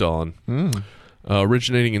 Joseph Stalin.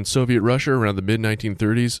 Originating in Soviet Russia around the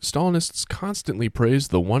mid-1930s, Stalinists constantly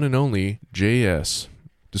praised the one and only J.S.,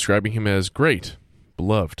 describing him as great,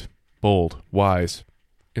 beloved, bold, wise,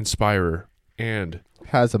 inspirer, and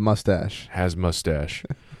Has a mustache. has mustache.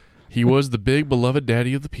 He was the big beloved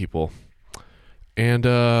daddy of the people. And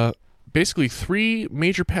basically three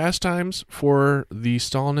major pastimes for the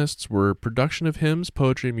Stalinists were production of hymns,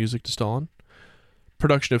 poetry, and music to Stalin,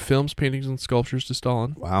 production of films, paintings, and sculptures to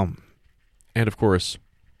Stalin, Wow. and of course,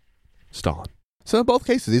 Stalin. So in both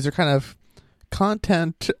cases, these are kind of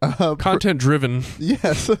content. Content-driven,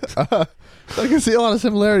 Yes. I can see a lot of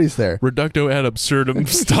similarities there. reducto ad absurdum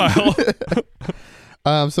style.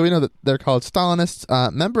 So we know that they're called Stalinists.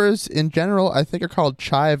 Members in general, I think, are called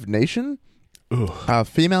Chive Nation. Ugh.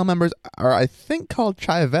 Female members are, I think, called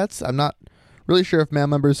Chivettes. I'm not really sure if male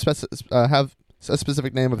members have a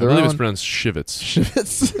specific name of I their believe own. it's pronounced Shivets.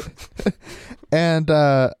 Shivets. And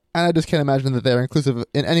I just can't imagine that they're inclusive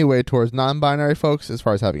in any way towards non-binary folks as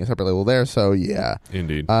far as having a separate label there. So yeah.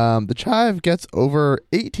 Indeed. The Chive gets over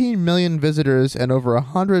 18 million visitors and over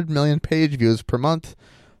 100 million page views per month.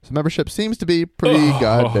 So membership seems to be pretty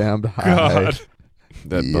goddamn high. God.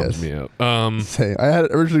 That Yes. bums me out. Same. I had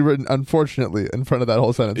it originally written "unfortunately" in front of that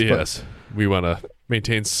whole sentence. Yes. We want to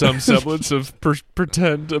maintain some semblance of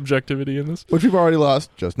pretend objectivity in this. Which we've already lost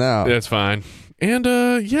just now. That's fine. And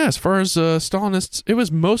yeah, as far as Stalinists, it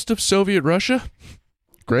was most of Soviet Russia.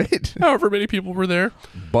 Great. However many people were there.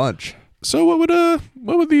 Bunch. So what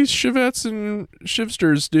would these Shivets and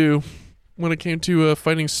Shivsters do when it came to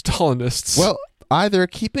fighting Stalinists? Well, either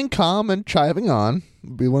keeping calm and chiving on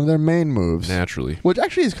would be one of their main moves. naturally. Which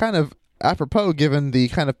actually is kind of apropos given the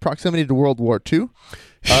kind of proximity to World War II.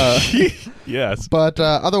 Yes. But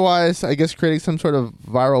otherwise, I guess creating some sort of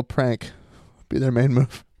viral prank would be their main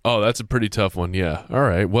move. Oh, that's a pretty tough one. Yeah. All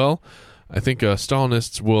right. Well, I think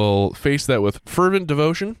Stalinists will face that with fervent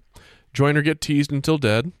devotion, join or get teased until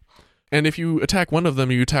dead. And if you attack one of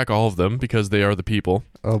them, you attack all of them because they are the people.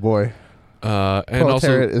 Oh, boy. And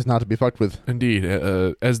Proletariat also, is not to be fucked with. indeed,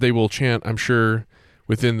 as they will chant, I'm sure,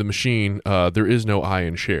 within the machine, there is no I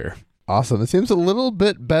in share. Awesome. It seems a little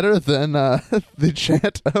bit better than the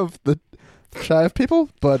chant of the Chive people,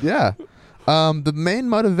 but yeah. The main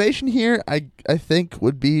motivation here, I think,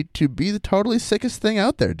 would be to be the totally sickest thing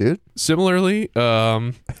out there, dude. Similarly,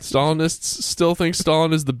 Stalinists still think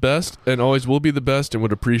Stalin is the best and always will be the best and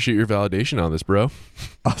would appreciate your validation on this, bro.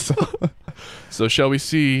 Awesome. So shall we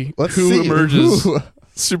see Let's who see emerges who-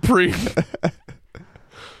 supreme?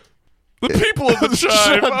 The people of the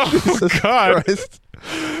Chive. Oh, Jesus God. Christ.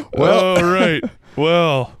 Well, all right.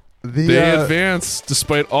 Well, The, they advance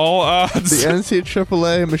despite all odds. the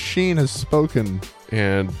NCAA machine has spoken.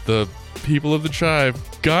 And the people of the Chive,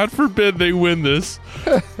 God forbid they win this.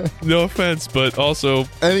 No offense, but also,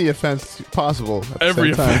 Any offense possible. At the Every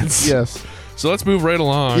same time. offense. Yes. so let's move right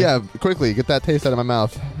along. Yeah, quickly, get that taste out of my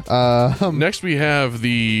mouth. Next, we have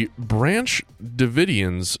the Branch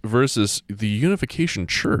Davidians versus the Unification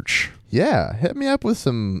Church. Yeah, hit me up with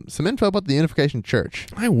some info about the Unification Church.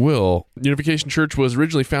 I will. Unification Church was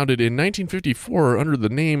originally founded in 1954 under the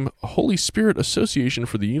name Holy Spirit Association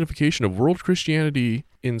for the Unification of World Christianity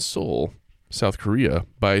in Seoul, South Korea,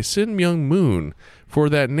 by Sin Myung Moon. For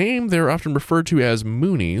that name, they're often referred to as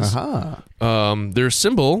Moonies. Their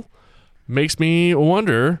symbol makes me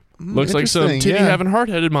wonder. Looks like some interesting, titty-having,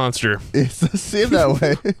 heart-headed monster. It does seem that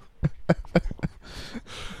way.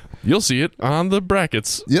 You'll see it on the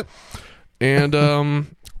brackets. Yep. And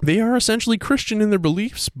they are essentially Christian in their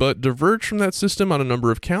beliefs, but diverge from that system on a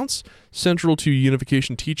number of counts. Central to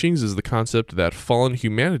unification teachings is the concept that fallen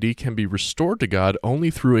humanity can be restored to God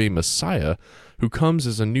only through a Messiah who comes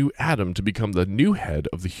as a new Adam to become the new head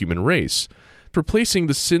of the human race, replacing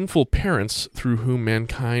the sinful parents through whom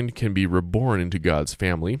mankind can be reborn into God's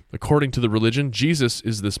family. According to the religion, Jesus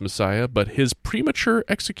is this Messiah, but his premature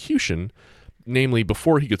execution, namely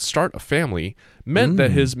before he could start a family, meant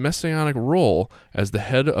that his messianic role as the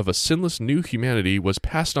head of a sinless new humanity was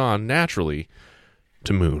passed on naturally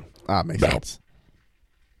to Moon. Makes sense.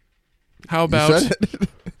 How You about said it.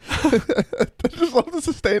 I just love the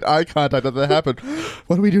sustained eye contact that happened.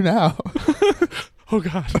 What do we do now? oh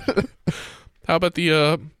god? How about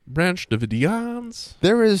the Branch Davidians?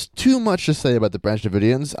 There is too much to say about the Branch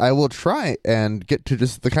Davidians. I will try and get to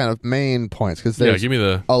just the kind of main points because Yeah, there's give me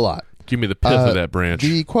the a lot. pith of that branch.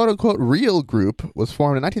 The quote-unquote real group was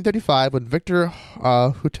formed in 1935 when Victor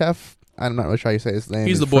Hutef, I'm not really sure how you say his name.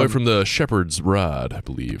 He's the boy from the Shepherd's Rod, I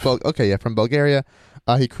believe. From Bulgaria.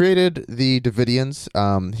 He created the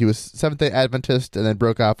Davidians. He was Seventh-day Adventist and then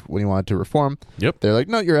broke up when he wanted to reform. Yep. They're like,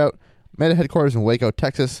 no, you're out. Made a headquarters in Waco,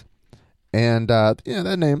 Texas. And that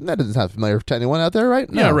name, that doesn't sound familiar to anyone out there, right?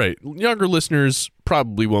 No. Yeah, right. Younger listeners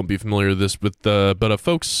probably won't be familiar with this, but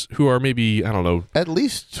folks who are maybe, I don't know, At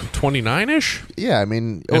least, 29-ish yeah, I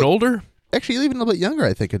mean... and older? Actually, even a little bit younger,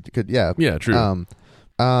 I think. Could yeah. Yeah, true. In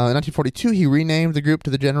 1942, he renamed the group to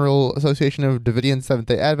the General Association of Davidian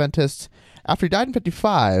Seventh-day Adventists. After he died in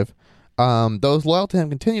 55, those loyal to him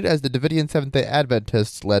continued as the Davidian Seventh-day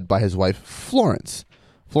Adventists led by his wife, Florence.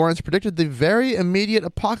 Florence predicted the very immediate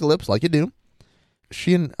apocalypse, like you do.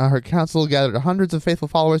 She and her council gathered hundreds of faithful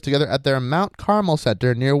followers together at their Mount Carmel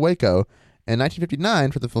Center near Waco in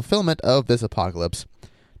 1959 for the fulfillment of this apocalypse.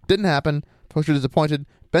 Didn't happen. Folks were disappointed.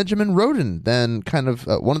 Benjamin Roden, then kind of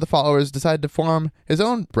one of the followers, decided to form his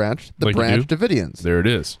own branch, the Like you Branch do. Davidians. There it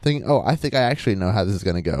is. Thinking, I think I actually know how this is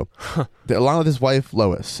going to go. Along with his wife,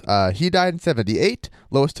 Lois. He died in 1978.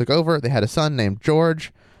 Lois took over. They had a son named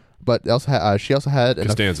George, but they also she also had an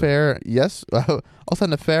Costanza. affair. Yes, also had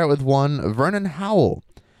an affair with one Vernon Howell.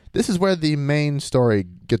 This is where the main story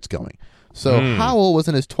gets going. So Howell was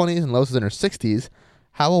in his 20s and Lois was in her 60s.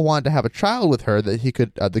 Howell wanted to have a child with her that he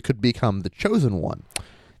could that could become the chosen one.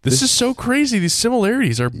 This is so crazy. These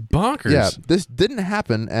similarities are bonkers. Yeah, this didn't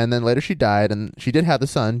happen, and then later she died, and she did have the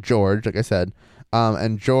son, George, like I said.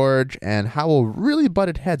 And George and Howell really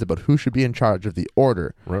butted heads about who should be in charge of the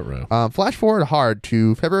order. Ruh-roh. Flash forward hard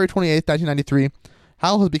to February 28th, 1993.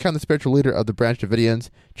 Howell has become the spiritual leader of the Branch Davidians,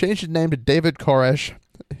 changed his name to David Koresh.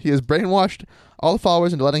 He has brainwashed all the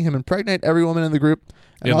followers into letting him impregnate every woman in the group.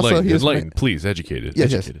 And also, he has Enlightened. Please, educated.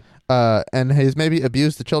 Yes, educated. and has maybe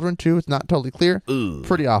abused the children too. It's not totally clear. Ugh.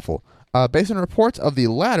 Pretty awful. Based on reports of the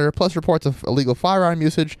latter, plus reports of illegal firearm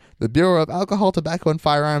usage, the Bureau of Alcohol, Tobacco, and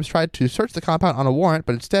Firearms tried to search the compound on a warrant,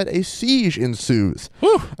 but instead a siege ensues.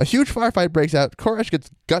 Whew. A huge firefight breaks out. Koresh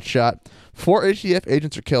gets gut shot. 4 HDF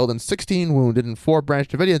agents are killed and 16 wounded, and 4 Branch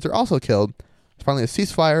Davidians are also killed. Finally, a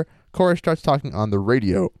ceasefire. Koresh starts talking on the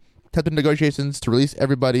radio. Attempted negotiations to release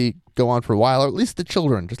everybody go on for a while, or at least the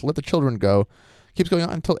children. Just let the children go. Keeps going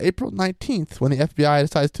on until April 19th, when the FBI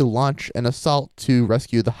decides to launch an assault to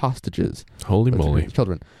rescue the hostages. Holy moly. The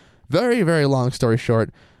children. Very, very long story short.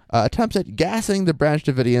 Attempts at gassing the Branch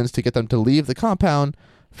Davidians to get them to leave the compound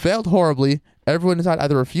failed horribly. Everyone inside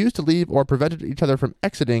either refused to leave or prevented each other from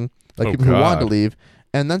exiting, like people who wanted to leave.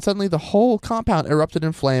 And then suddenly the whole compound erupted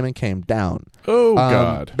in flame and came down. Oh,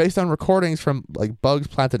 God. Based on recordings from like bugs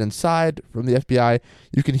planted inside from the FBI,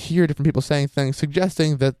 you can hear different people saying things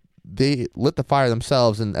suggesting that they lit the fire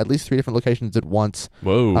themselves in at least 3 different locations at once.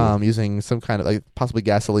 Whoa. Using some kind of like possibly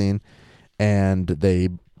gasoline, and they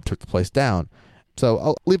took the place down. So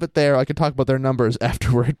I'll leave it there. I can talk about their numbers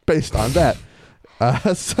afterward based on that.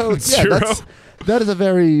 That is a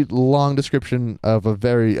very long description of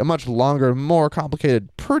a much longer, more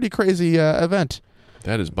complicated, pretty crazy event.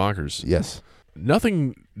 That is bonkers. Yes.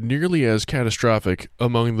 Nothing nearly as catastrophic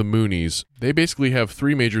among the Moonies. They basically have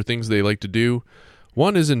 3 major things they like to do.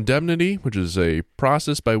 One is indemnity, which is a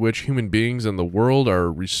process by which human beings and the world are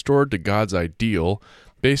restored to God's ideal.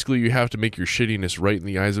 Basically, you have to make your shittiness right in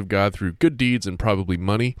the eyes of God through good deeds and probably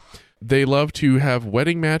money. They love to have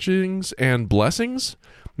wedding matchings and blessings.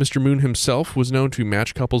 Mr. Moon himself was known to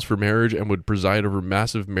match couples for marriage and would preside over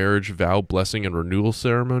massive marriage vow, blessing, and renewal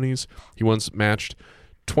ceremonies. He once matched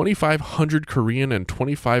 2,500 Korean and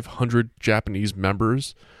 2,500 Japanese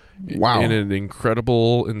members. Wow. In an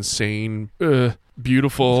incredible, insane,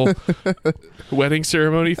 beautiful wedding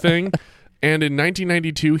ceremony thing. And in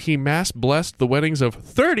 1992, he mass blessed the weddings of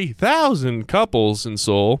 30,000 couples in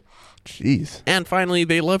Seoul. Jeez. And finally,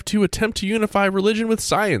 they love to attempt to unify religion with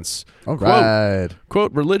science. All right.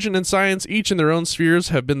 Quote, religion and science, each in their own spheres,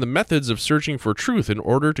 have been the methods of searching for truth in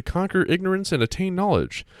order to conquer ignorance and attain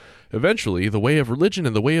knowledge. Eventually, the way of religion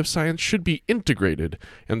and the way of science should be integrated,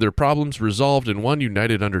 and their problems resolved in one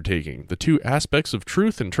united undertaking. The 2 aspects of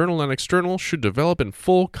truth, internal and external, should develop in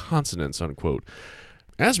full consonance, unquote.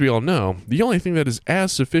 As we all know, the only thing that is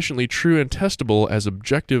as sufficiently true and testable as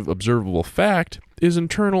objective, observable fact is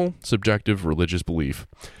internal, subjective religious belief.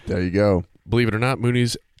 There you go. Believe it or not,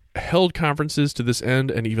 Moonies held conferences to this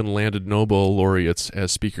end and even landed Nobel laureates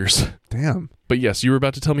as speakers. Damn. But yes, you were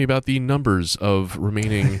about to tell me about the numbers of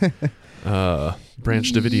remaining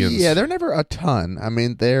Branch Davidians. Yeah, they're never a ton. I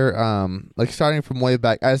mean, they're like starting from way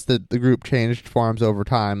back as the group changed forms over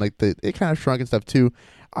time. Like it kind of shrunk and stuff too.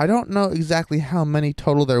 I don't know exactly how many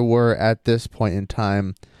total there were at this point in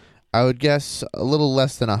time. I would guess a little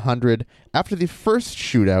less than 100. After the first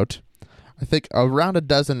shootout, I think around a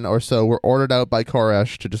dozen or so were ordered out by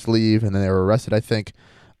Koresh to just leave, and then they were arrested, I think.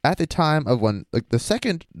 At the time of when, like the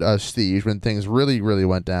second siege, when things really, really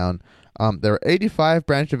went down, there were 85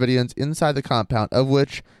 Branch Davidians inside the compound, of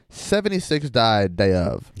which 76 died day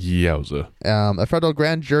of. Yowza. A federal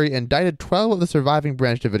grand jury indicted 12 of the surviving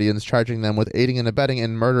Branch Davidians, charging them with aiding and abetting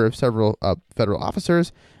in murder of several federal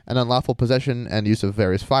officers and unlawful possession and use of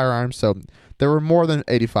various firearms. So there were more than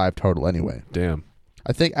 85 total anyway. Damn.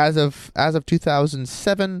 I think as of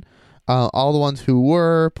 2007, all the ones who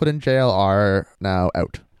were put in jail are now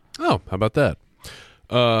out. Oh, how about that?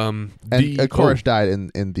 Koresh died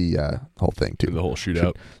in the whole thing too. In the whole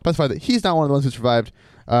shootout. Specify that he's not one of the ones who survived.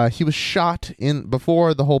 He was shot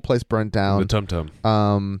before the whole place burned down. The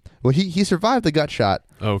tum-tum. Well, he survived the gut shot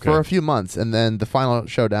for a few months, and then the final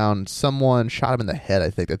showdown, someone shot him in the head. I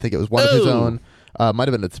think it was one of his own. Might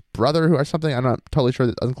have been its brother or something. I'm not totally sure.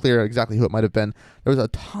 It's unclear exactly who it might have been. There was a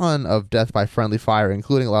ton of death by friendly fire,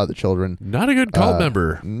 including a lot of the children. Not a good cult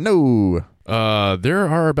member. No. There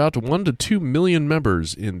are about 1 to 2 million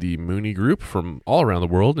members in the Mooney group from all around the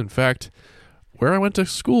world. In fact, where I went to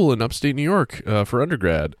school in upstate New York for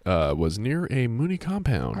undergrad was near a Mooney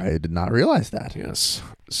compound. I did not realize that. Yes.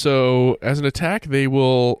 So, as an attack, they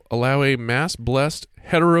will allow a mass-blessed,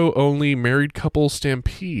 hetero-only married couple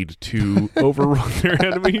stampede to overrun their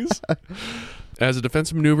enemies. As a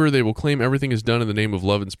defensive maneuver, they will claim everything is done in the name of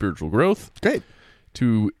love and spiritual growth. Great.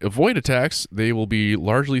 To avoid attacks, they will be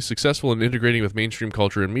largely successful in integrating with mainstream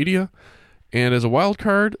culture and media. And as a wild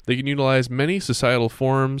card, they can utilize many societal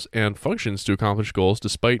forms and functions to accomplish goals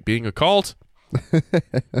despite being a cult.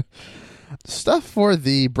 Stuff for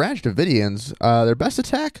the Branch Davidians. Their best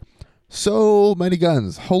attack? So many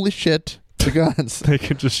guns. Holy shit. The guns. They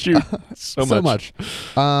can just shoot so much.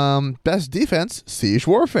 Best defense? Siege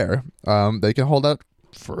warfare. They can hold out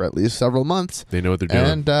for at least several months. They know what they're doing.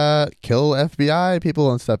 And kill FBI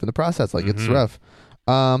people and stuff in the process. Like, it's rough.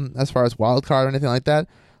 As far as wild card or anything like that,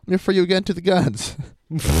 let me refer you again to the guns.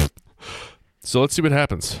 So let's see what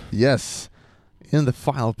happens. Yes. In the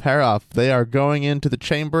final pair-off, they are going into the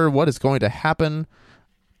chamber. What is going to happen?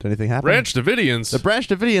 Did anything happen? Branch Davidians. The Branch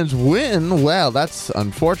Davidians win. Well, that's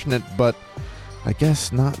unfortunate, but I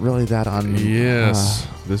guess not really that Yes.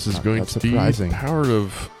 This is not going that to surprising. be powered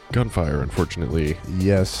of gunfire, unfortunately.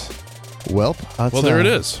 Yes. Well, There it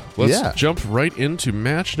is. Let's yeah. jump right into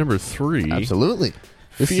match number 3. Absolutely.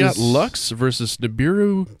 Fiat Lux versus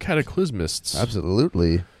Nibiru Cataclysmists.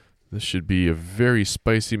 Absolutely. This should be a very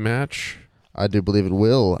spicy match. I do believe it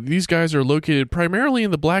will. These guys are located primarily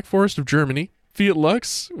in the Black Forest of Germany. Fiat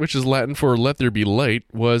Lux, which is Latin for Let There Be Light,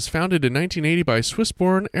 was founded in 1980 by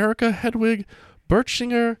Swiss-born Erika Hedwig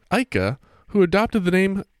Bertschinger Eike, who adopted the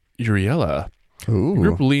name Uriella. Ooh.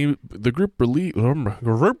 The group believes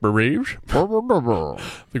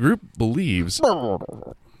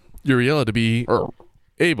Uriella to be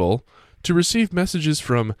able to receive messages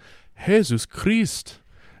from Jesus Christ,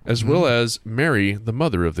 as well as Mary, the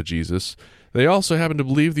mother of the Jesus. They also happen to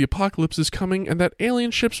believe the apocalypse is coming and that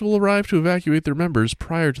alien ships will arrive to evacuate their members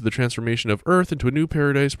prior to the transformation of Earth into a new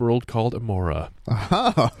paradise world called Amora.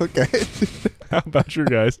 Oh, okay. How about your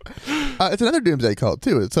guys? It's another doomsday cult,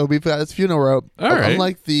 too. So we've got its funeral rope. All right.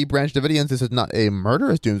 Unlike the Branch Davidians, this is not a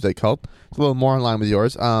murderous doomsday cult. It's a little more in line with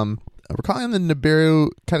yours. We're calling them the Nibiru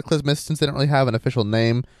Cataclysmists since they don't really have an official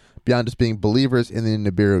name beyond just being believers in the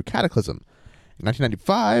Nibiru Cataclysm. In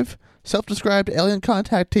 1995, self-described alien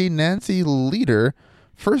contactee Nancy Leader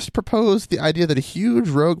first proposed the idea that a huge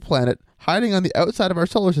rogue planet hiding on the outside of our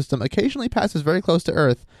solar system occasionally passes very close to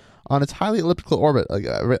Earth on its highly elliptical orbit, like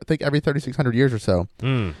I think every 3,600 years or so.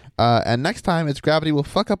 And next time, its gravity will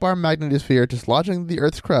fuck up our magnetosphere, dislodging the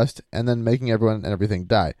Earth's crust and then making everyone and everything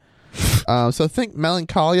die. So think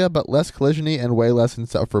Melancholia, but less collision-y and way less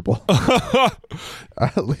insufferable.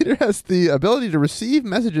 Leader has the ability to receive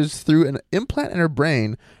messages through an implant in her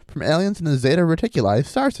brain from aliens in the Zeta Reticuli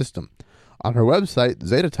star system. On her website,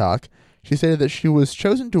 Zeta Talk, she stated that she was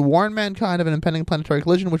chosen to warn mankind of an impending planetary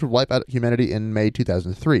collision which would wipe out humanity in May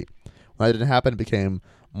 2003. When that didn't happen, it became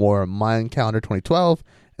more Mayan calendar 2012,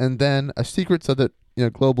 and then a secret so that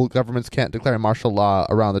global governments can't declare martial law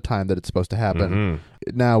around the time that it's supposed to happen.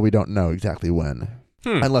 Now we don't know exactly when,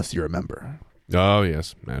 unless you remember. Oh,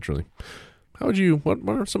 yes, naturally. What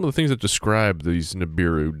are some of the things that describe these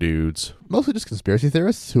Nibiru dudes? Mostly just conspiracy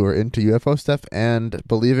theorists who are into UFO stuff and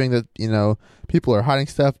believing that, people are hiding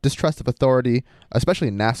stuff, distrust of authority, especially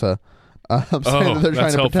NASA. Saying that they're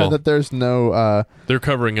trying to pretend that there's no... they're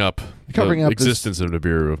covering up the existence of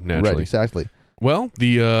Nibiru, naturally. Right, exactly. Well,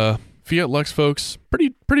 the Fiat Lux folks,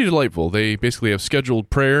 pretty delightful. They basically have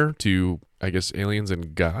scheduled prayer to, I guess, aliens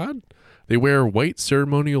and God. They wear white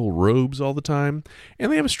ceremonial robes all the time, and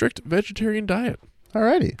they have a strict vegetarian diet.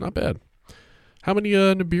 Alrighty. Not bad. How many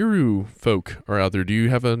Nibiru folk are out there? Do you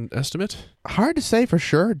have an estimate? Hard to say for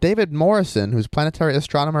sure. David Morrison, who's planetary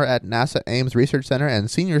astronomer at NASA Ames Research Center and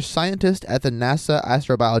senior scientist at the NASA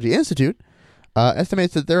Astrobiology Institute,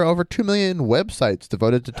 estimates that there are over 2 million websites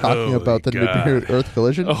devoted to talking about the Nibiru Earth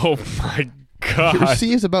collision. Oh my God. He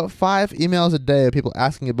receives about 5 emails a day of people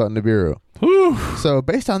asking about Nibiru. Whew. So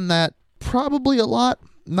based on that, probably a lot.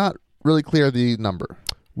 Not really clear the number.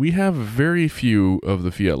 We have very few of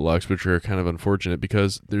the Fiat Lux, which are kind of unfortunate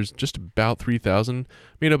because there's just about 3,000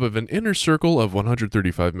 made up of an inner circle of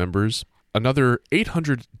 135 members, another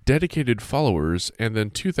 800 dedicated followers, and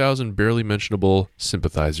then 2,000 barely mentionable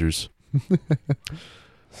sympathizers.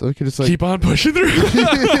 So we could just keep on pushing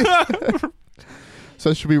through.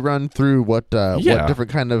 So should we run through what different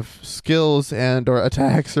kind of skills and or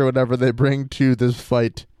attacks or whatever they bring to this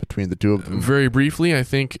fight between the two of them? Very briefly, I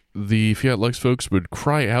think the Fiat Lux folks would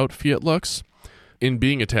cry out Fiat Lux. In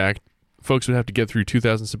being attacked, folks would have to get through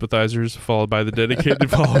 2,000 sympathizers, followed by the dedicated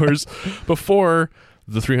followers, before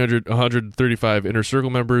the 135 inner circle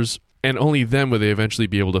members, and only then would they eventually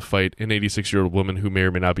be able to fight an 86-year-old woman who may or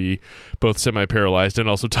may not be both semi-paralyzed and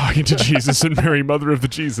also talking to Jesus and Mary, mother of the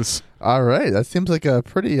Jesus. All right. That seems like a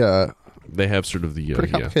pretty... they have sort of the...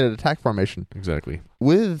 pretty complicated attack formation. Exactly.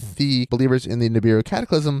 With the believers in the Nibiru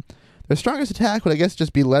Cataclysm, their strongest attack would, I guess,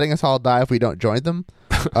 just be letting us all die if we don't join them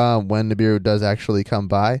when Nibiru does actually come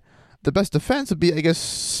by. The best defense would be, I guess,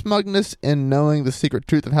 smugness in knowing the secret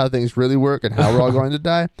truth of how things really work and how we're all going to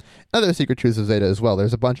die. Other secret truths of Zeta as well.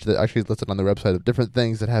 There's a bunch that actually is listed on the website of different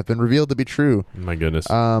things that have been revealed to be true. My goodness.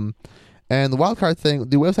 And the wildcard thing,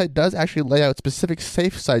 the website does actually lay out specific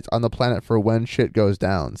safe sites on the planet for when shit goes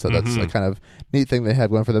down. So that's a kind of neat thing they have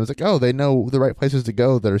going for them. It's like, oh, they know the right places to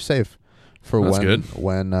go that are safe for That's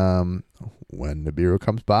when good. when Nibiru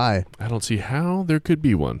comes by. I don't see how there could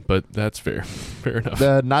be one, but that's fair. Fair enough.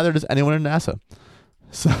 Neither does anyone in NASA.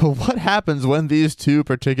 So what happens when these two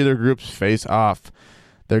particular groups face off?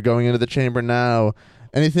 They're going into the chamber now.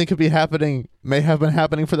 Anything could be happening, may have been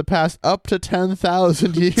happening for the past up to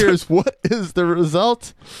 10,000 years. What is the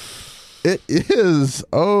result? It is,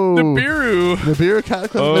 Nibiru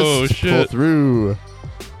Cataclysmists pull through.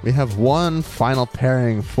 We have one final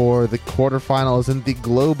pairing for the quarterfinals in the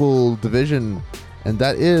global division, and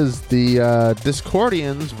that is the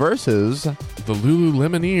Discordians versus the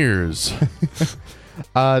Lululemoneers.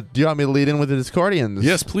 Do you want me to lead in with the Discordians?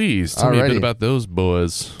 Yes, please. Tell me a bit about those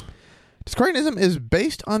boys. Discordianism is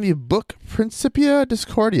based on the book Principia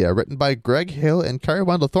Discordia, written by Greg Hill and Carrie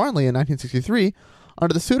Wendell Thornley in 1963,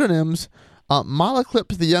 under the pseudonyms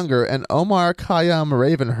Malaclips the Younger and Omar Khayyam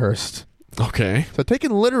Ravenhurst. Okay. So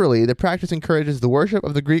taken literally, the practice encourages the worship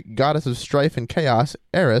of the Greek goddess of strife and chaos,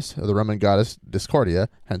 Eris, or the Roman goddess Discordia,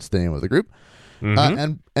 hence the name of the group,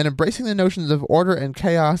 and embracing the notions of order and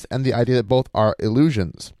chaos and the idea that both are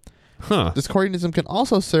illusions. Discordianism can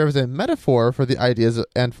also serve as a metaphor for the ideas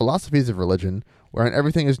and philosophies of religion, wherein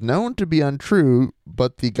everything is known to be untrue,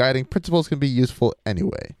 but the guiding principles can be useful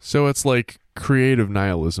anyway. So it's like creative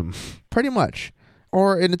nihilism. Pretty much.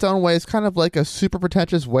 Or in its own way, it's kind of like a super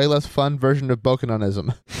pretentious, way less fun version of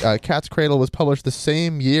Bokononism. Cat's Cradle was published the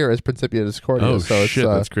same year as Principia Discordia. Oh, so shit,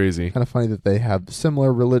 that's crazy. Kind of funny that they have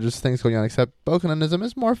similar religious things going on, except Bokononism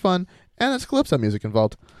is more fun, and there's calypso music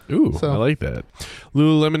involved. Ooh, I like that.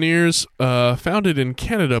 Lululemoneers, founded in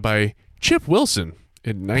Canada by Chip Wilson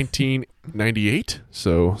in 1998,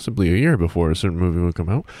 so simply a year before a certain movie would come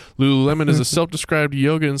out. Lululemon is a self-described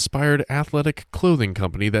yoga-inspired athletic clothing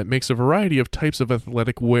company that makes a variety of types of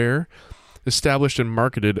athletic wear, established and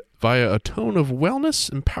marketed via a tone of wellness,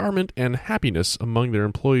 empowerment, and happiness among their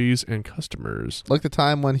employees and customers. Like the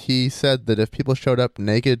time when he said that if people showed up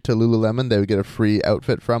naked to Lululemon, they would get a free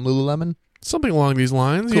outfit from Lululemon. Something along these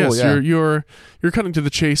lines. Cool, yes, yeah. you're cutting to the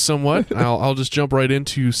chase somewhat. I'll just jump right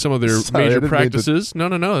into some of their major practices. No,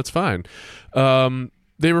 that's fine.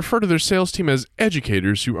 They refer to their sales team as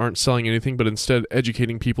educators who aren't selling anything, but instead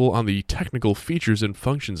educating people on the technical features and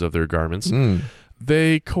functions of their garments.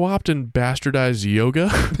 They co-opt and bastardize yoga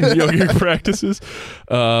and yogic practices.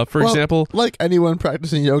 For example... like anyone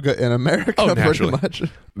practicing yoga in America, pretty much.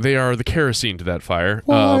 They are the kerosene to that fire.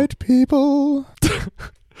 White people...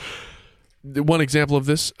 One example of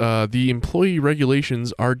this, the employee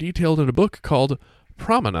regulations are detailed in a book called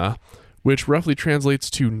Pramana, which roughly translates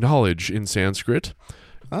to knowledge in Sanskrit.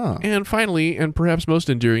 And finally, and perhaps most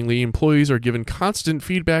endearingly, employees are given constant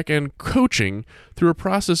feedback and coaching through a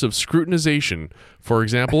process of scrutinization. For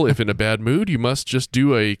example, if in a bad mood, you must just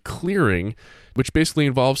do a clearing, which basically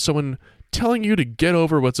involves someone telling you to get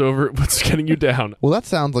over what's getting you down. Well, that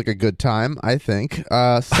sounds like a good time, I think.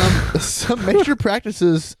 Some major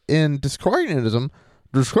practices in Discordianism.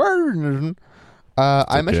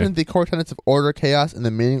 I mentioned the core tenets of order, chaos, and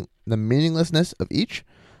the meaninglessness of each.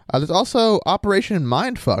 There's also Operation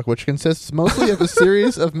Mindfuck, which consists mostly of a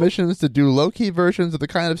series of missions to do low-key versions of the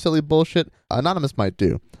kind of silly bullshit Anonymous might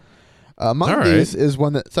do. Among these is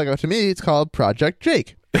one that stuck out to me. It's called Project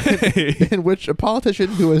Jake. In which a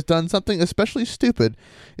politician who has done something especially stupid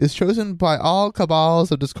is chosen by all cabals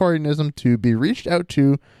of Discordianism to be reached out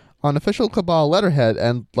to on official cabal letterhead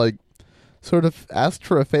and, like, sort of asked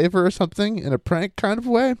for a favor or something in a prank kind of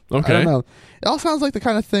way. Okay. I don't know. It all sounds like the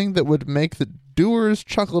kind of thing that would make the doers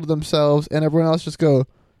chuckle to themselves and everyone else just go,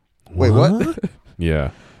 wait, what?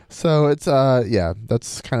 Yeah. So it's,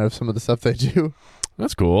 that's kind of some of the stuff they do.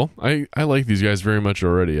 That's cool. I like these guys very much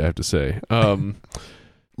already, I have to say.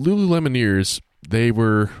 Lululemoneers,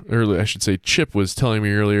 Chip was telling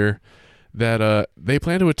me earlier that they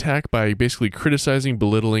plan to attack by basically criticizing,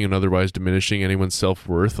 belittling, and otherwise diminishing anyone's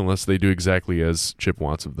self-worth unless they do exactly as Chip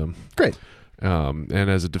wants of them. Great. And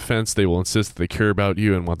as a defense, they will insist that they care about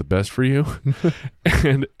you and want the best for you.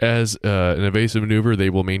 And as an evasive maneuver, they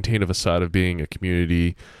will maintain a facade of being a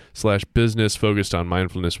community/business focused on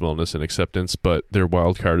mindfulness, wellness, and acceptance, but their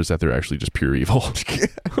wild card is that they're actually just pure evil.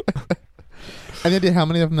 Any idea how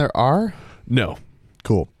many of them there are? No.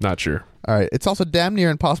 Cool. Not sure. All right. It's also damn near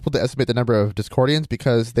impossible to estimate the number of Discordians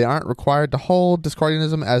because they aren't required to hold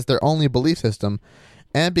Discordianism as their only belief system,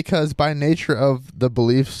 and because by nature of the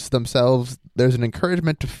beliefs themselves, there's an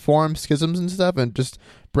encouragement to form schisms and stuff and just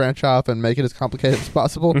branch off and make it as complicated as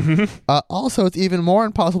possible. Also, it's even more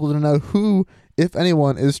impossible to know who, if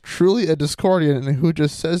anyone, is truly a Discordian and who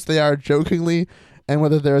just says they are jokingly, and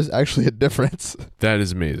whether there is actually a difference. That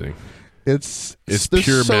is amazing. It's there's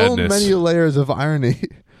pure so madness. Many layers of irony.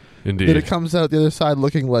 Indeed. That it comes out the other side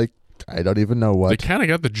looking like I don't even know They what. kind of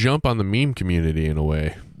got the jump on the meme community in a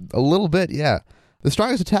way. A little bit, yeah. The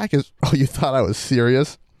strongest attack is, oh, you thought I was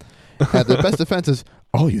serious? And the best defense is,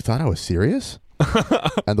 oh, you thought I was serious?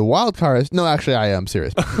 And the wild card is, no, actually, I am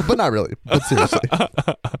serious. But not really, but seriously.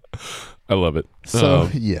 I love it. So,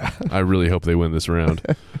 yeah. I really hope they win this round.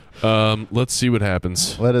 Let's see what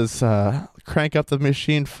happens. Let us crank up the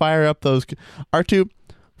machine, fire up those... R2,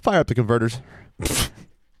 fire up the converters.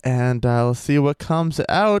 And let's see what comes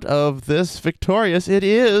out of this victorious. It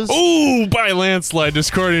is... Oh, by landslide,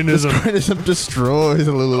 Discordianism. Discordianism destroys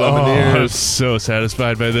the Oh, Lululemoneers. I'm so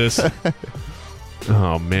satisfied by this.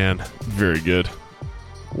 Oh, man. Very good.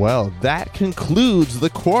 Well, that concludes the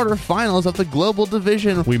quarterfinals of the Global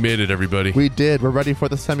Division. We made it, everybody. We did. We're ready for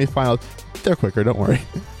the semifinals. They're quicker, don't worry.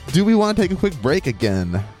 Do we want to take a quick break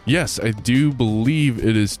again? Yes, I do believe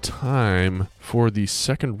it is time for the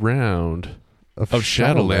second round of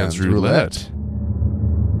Shadowlands Roulette.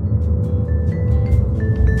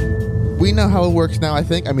 We know how it works now, I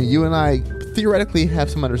think. I mean, you and I theoretically have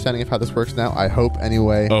some understanding of how this works now, I hope,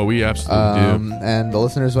 anyway. Oh, we absolutely do. And the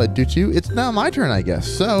listeners do too. It's now my turn, I guess.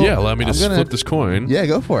 So Yeah, allow me to flip this coin. Yeah,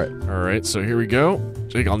 go for it. All right, so here we go.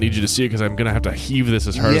 Jake, I'll need you to see it because I'm going to have to heave this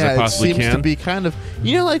as hard as I possibly it seems can. to be kind of,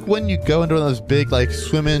 like when you go into one of those big,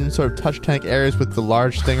 swim-in sort of touch tank areas with the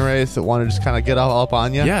large stingrays that want to just kind of get all up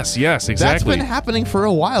on you. Yes, exactly. That's been happening for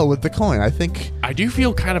a while with the coin, I think. I do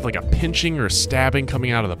feel kind of like a pinching or a stabbing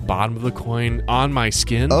coming out of the bottom of the coin on my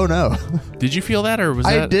skin. Oh, no. Did you feel that, or was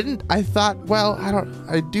that... I didn't. I thought, well,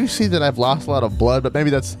 I do see that I've lost a lot of blood, but maybe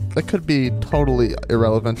that could be totally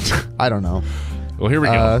irrelevant. I don't know. Well, here we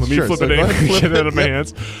go. Let me flip it in and get it out of my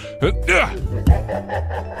hands.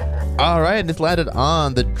 All right, and it's landed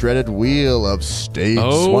on the dreaded wheel of states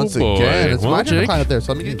once boy. again. It's Well, my turn to Jake, climb up there,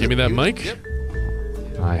 so let me give me that you- mic. Yep.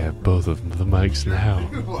 I have both of the mics now.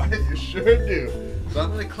 You sure do. So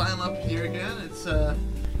I'm going to climb up here again. It's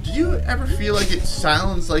do you ever feel like it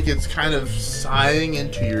sounds like it's kind of sighing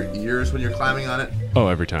into your ears when you're climbing on it? Oh,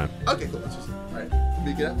 every time. Okay, cool. Let's just, all right, let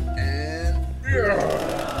me get up and...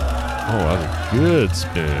 Oh, that was a good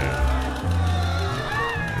spin.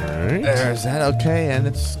 All right. There's that. Okay, and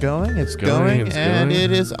it's going, it's going.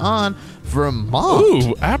 it is on Vermont.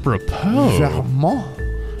 Ooh, apropos. Vermont.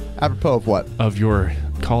 Apropos of what? Of your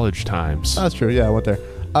college times. That's true. Yeah, I went there.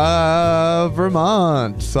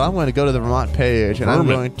 Vermont. So I'm going to go to the Vermont page, and I'm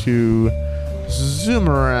going to zoom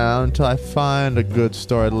around until I find a good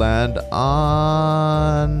story to land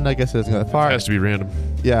on. I guess it doesn't go that far. Has to be random.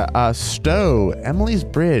 Yeah, Stowe, Emily's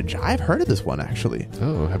Bridge. I've heard of this one, actually.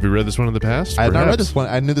 Oh, have you read this one in the past? I have not read this one.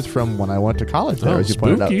 I knew this from when I went to college there, as you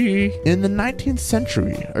pointed out. Spooky. In the 19th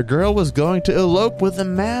century, a girl was going to elope with the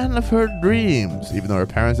man of her dreams, even though her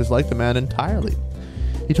parents disliked the man entirely.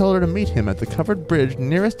 He told her to meet him at the covered bridge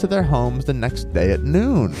nearest to their homes the next day at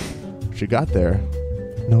noon. She got there.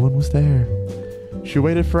 No one was there. She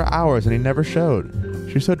waited for hours and he never showed.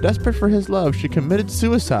 She was so desperate for his love, she committed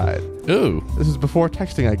suicide. Ooh. This is before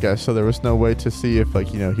texting, I guess, so there was no way to see if,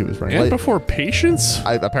 he was running And late. before patience?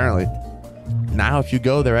 Apparently. Now, if you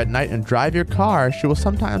go there at night and drive your car, she will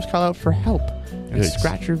sometimes call out for help and Yikes.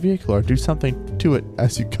 scratch your vehicle or do something to it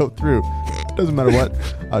as you go through. Doesn't matter what.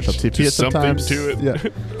 She'll TP Do it sometimes. something to it.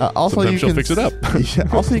 Yeah. Also, Sometimes you she'll can fix it up.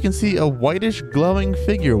 Yeah, also, you can see a whitish glowing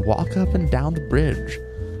figure walk up and down the bridge.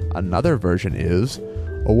 Another version is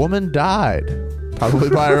a woman died, probably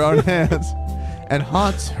by her own hands, and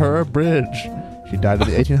haunts her bridge. She died in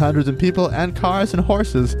the 1800s, and people and cars and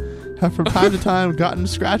horses have from time to time gotten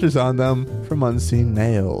scratches on them from unseen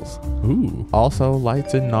nails. Ooh. Also,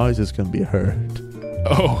 lights and noises can be heard.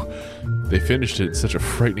 Oh, they finished it in such a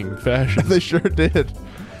frightening fashion. They sure did.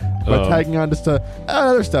 By tagging on to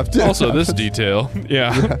other stuff, too. Also, this detail.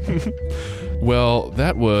 Yeah. Well,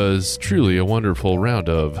 that was truly a wonderful round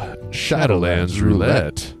of Shadowlands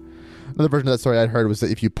Roulette. Another version of that story I'd heard was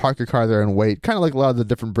that if you park your car there and wait, kind of like a lot of the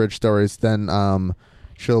different bridge stories, then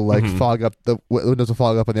she'll fog up, the windows will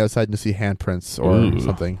fog up on the outside and you see handprints or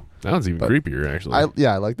something. That one's even creepier, actually.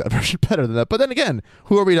 I like that version better than that. But then again,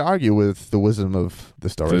 who are we to argue with the wisdom of the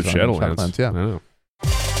stories on Shadowlands. Yeah. I know.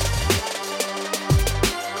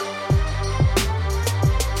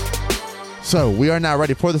 So we are now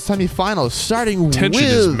ready for the semifinals, starting Tension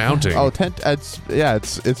with... is mounting. Oh,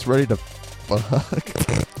 it's ready to fuck.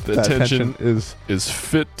 The That tension is... is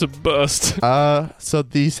fit to bust. So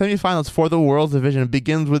the semifinals for the World Division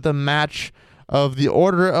begins with a match of the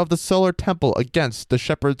Order of the Solar Temple against the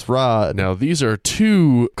Shepherd's Rod. Now, these are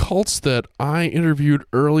two cults that I interviewed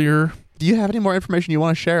earlier. Do you have any more information you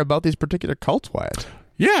want to share about these particular cults, Wyatt?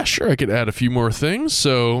 Yeah, sure. I could add a few more things.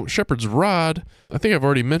 So, Shepherd's Rod, I think I've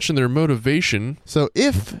already mentioned their motivation. So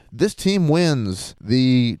if this team wins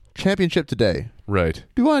the championship today, Right.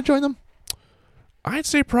 do you want to join them? I'd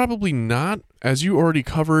say probably not. As you already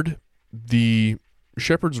covered, the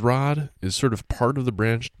Shepherd's Rod is sort of part of the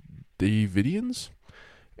Branch Davidians,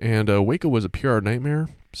 and Waco was a PR nightmare.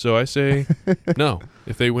 So I say no.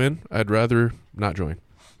 If they win, I'd rather not join.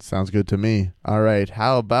 Sounds good to me. All right.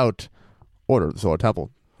 How about Order of the Solar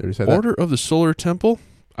Temple? Did you say that? Order of the Solar Temple.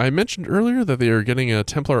 I mentioned earlier that they are getting a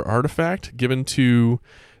Templar artifact given to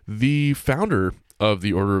the founder of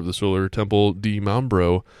the Order of the Solar Temple, D.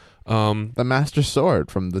 Mambro. The Master Sword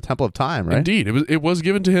from the Temple of Time, right? Indeed. It was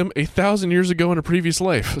given to him 1,000 years ago in a previous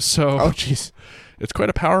life. So Oh, jeez. it's quite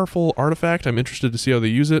a powerful artifact. I'm interested to see how they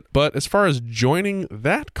use it. But as far as joining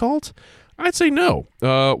that cult, I'd say no.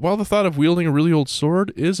 While the thought of wielding a really old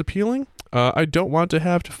sword is appealing, I don't want to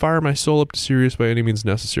have to fire my soul up to Sirius by any means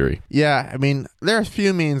necessary. Yeah, I mean, there are a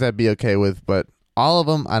few means I'd be okay with, but all of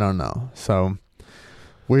them, I don't know. So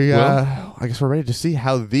I guess we're ready to see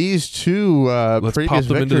how these two Let's previous pop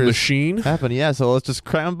them into the victors machine. happen. Yeah, so let's just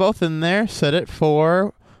cram them both in there, set it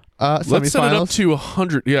for Let's set it up semifinals. to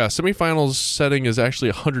 100. Yeah, semifinals setting is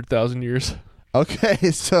actually 100,000 years.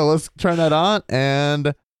 Okay, so let's turn that on,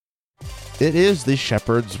 and it is the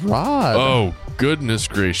Shepherd's Rod. Oh, goodness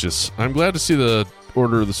gracious. I'm glad to see the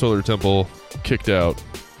Order of the Solar Temple kicked out.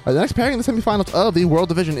 The next pairing in the semifinals of the World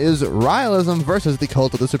Division is Ryalism versus the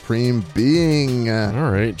Cult of the Supreme Being.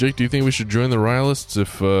 All right, Jake, do you think we should join the Ryalists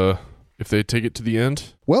if they take it to the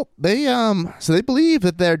end? Well, they believe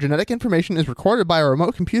that their genetic information is recorded by a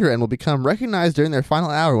remote computer and will become recognized during their final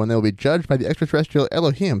hour when they will be judged by the extraterrestrial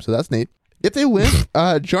Elohim. So that's neat. If they win,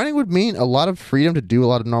 joining would mean a lot of freedom to do a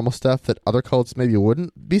lot of normal stuff that other cults maybe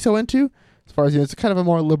wouldn't be so into. As far as, it's kind of a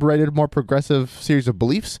more liberated, more progressive series of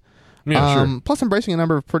beliefs. Yeah, sure. Plus embracing a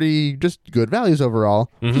number of pretty just good values overall,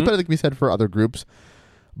 which is better than can be said for other groups.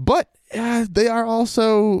 But they are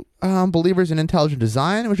also believers in intelligent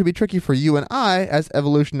design, which would be tricky for you and I as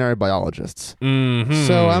evolutionary biologists. Mm-hmm.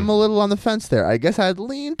 So I'm a little on the fence there. I guess I'd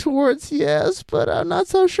lean towards yes, but I'm not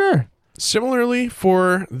so sure. Similarly,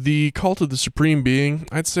 for the Cult of the Supreme Being,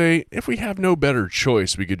 I'd say if we have no better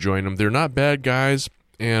choice, we could join them. They're not bad guys,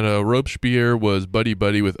 and Robespierre was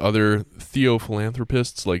buddy-buddy with other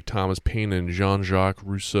theophilanthropists like Thomas Paine and Jean-Jacques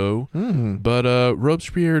Rousseau. But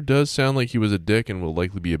Robespierre does sound like he was a dick and will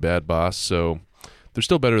likely be a bad boss, so they're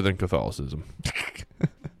still better than Catholicism.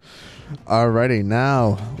 Alrighty,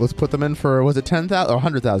 now let's put them in for, was it 10,000 or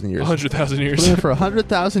 100,000 years? 100,000 Put years. them in for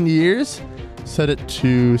 100,000 years. Set it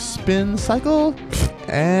to spin cycle,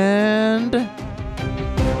 and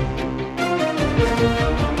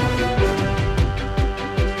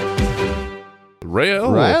Rael.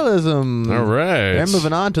 Ryalism. All right. And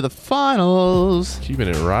moving on to the finals. Keeping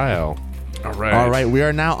it Rael. All right. All right, we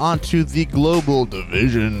are now on to the global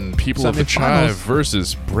division. People of the semifinals. Chive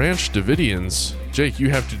versus Branch Davidians. Jake, you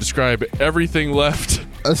have to describe everything left.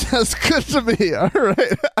 That's good to me. All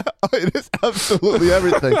right. It is absolutely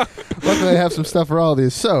everything. Luckily, I have some stuff for all of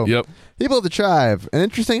these. So, Yep. People of the Chive. An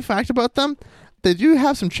interesting fact about them, they do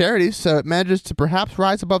have some charities, so it manages to perhaps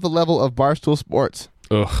rise above the level of Barstool Sports.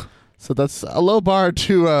 Ugh. So that's a low bar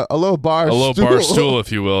to a low bar A low bar stool,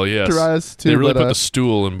 if you will, yes. to rise to. They really but, put the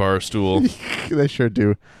stool in bar stool. they sure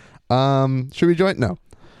do. Should we join? No.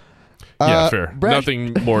 Yeah, fair. Branch,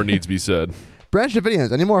 Nothing more needs to be said. Branch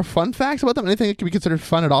Davidians. Any more fun facts about them? Anything that can be considered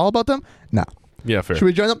fun at all about them? No. Yeah, fair. Should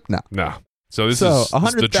we join them? No. Nah. So this So is the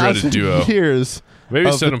dreaded 100,000 duo. years. Maybe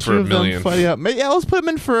of set the them two for $1 of them million. fighting out. Yeah, let's put them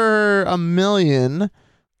in for $1 million.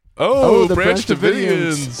 Oh, the Branch Branch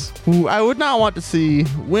Davidians. Who I would not want to see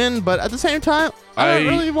win, but at the same time, I don't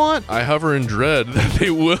really want. I hover in dread that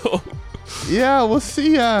they will. Yeah, we'll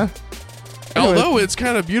see. Anyway. Although it's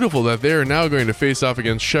kind of beautiful that they are now going to face off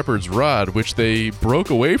against Shepherd's Rod, which they broke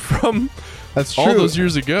away from That's true. all those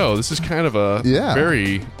years ago. This is kind of a Yeah.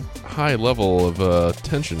 very high level of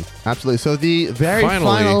tension. Absolutely. So the very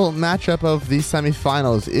Finally. final matchup of the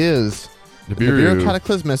semifinals is Nibiru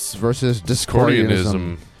Cataclysmists versus Discordianism.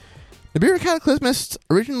 Discordianism. Nibiru Cataclysmists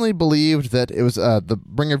originally believed that it was the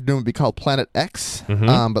Bringer of Doom would be called Planet X,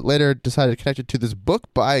 but later decided to connect it to this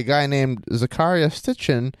book by a guy named Zechariah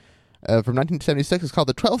Sitchin from 1976. It's called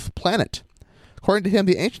The 12th Planet. According to him,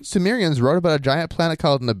 the ancient Sumerians wrote about a giant planet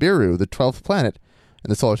called Nibiru, the 12th planet in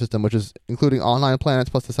the solar system, which is including all 9 planets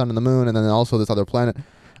plus the sun and the moon, and then also this other planet.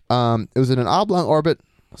 It was in an oblong orbit,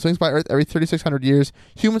 swings by Earth every 3,600 years.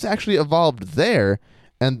 Humans actually evolved there,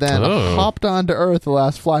 and then hopped onto Earth the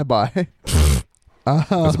last flyby.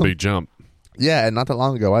 That's a big jump. Yeah, and not that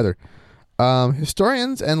long ago either.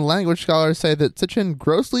 Historians and language scholars say that Sitchin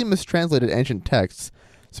grossly mistranslated ancient texts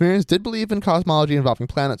Sumerians did believe in cosmology involving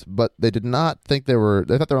planets, but they did not think they thought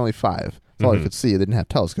there were only 5. That's all they could see. They didn't have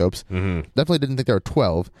telescopes. Definitely didn't think there were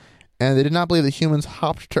 12. And they did not believe that humans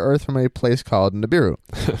hopped to Earth from a place called Nibiru.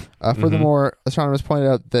 Furthermore, astronomers pointed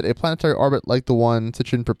out that a planetary orbit like the one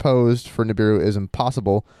Sitchin proposed for Nibiru is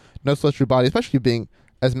impossible. No celestial body, especially being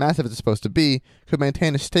as massive as it's supposed to be, could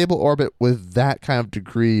maintain a stable orbit with that kind of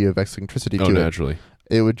degree of eccentricity to it. Naturally.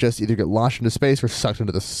 It would just either get launched into space or sucked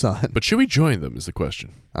into the sun. But should we join them is the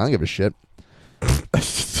question. I don't give a shit.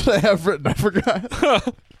 That's what I have written. I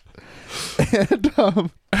forgot. And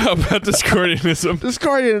how about Discordianism?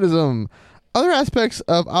 Discordianism. Other aspects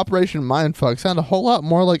of Operation Mindfuck sound a whole lot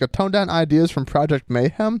more like a toned-down ideas from Project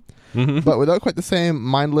Mayhem, but without quite the same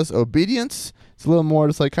mindless obedience. It's a little more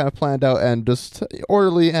just like kind of planned out and just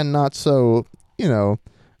orderly and not so,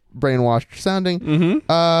 brainwashed sounding.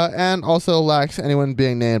 And also lacks anyone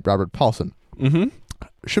being named Robert Paulson.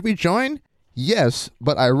 Should we join? Yes,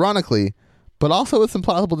 but ironically, but also with some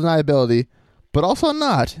plausible deniability, but also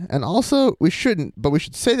not. And also, we shouldn't, but we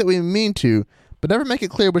should say that we mean to, but never make it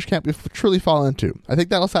clear which camp we truly fall into. I think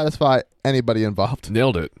that'll satisfy anybody involved.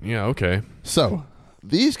 Nailed it. Yeah, okay. So,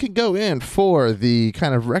 these can go in for the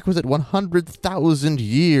kind of requisite 100,000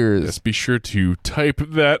 years. Yes, be sure to type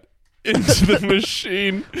that into the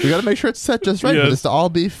machine. We got to make sure it's set just right for this to all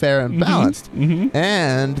be fair and balanced.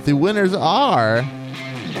 And the winners are...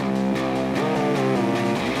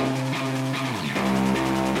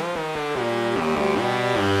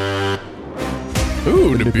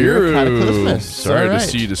 Ooh, Nibiru. Cataclysmus. Sorry All right. to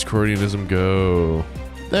see Discordianism go.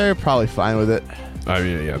 They're probably fine with it. I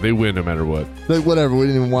mean, yeah, they win no matter what. Like, whatever, we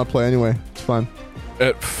didn't even want to play anyway. It's fun.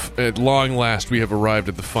 At long last, we have arrived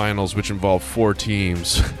at the finals, which involve 4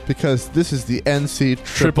 teams. Because this is the NC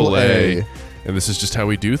AAA. AAA. And this is just how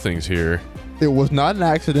we do things here. It was not an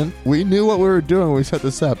accident. We knew what we were doing when we set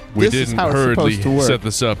this up. We this is didn't how it's hurriedly supposed to work. set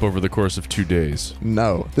this up over the course of 2 days.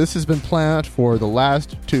 No. This has been planned for the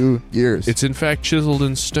last 2 years. It's in fact chiseled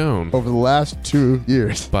in stone over the last 2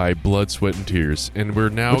 years. by blood, sweat, and tears. And we're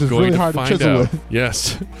now Which is going really to hard to find chisel out. with.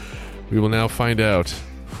 Yes. We will now find out.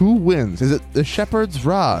 Who wins? Is it the Shepherd's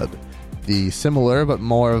Rod, the similar but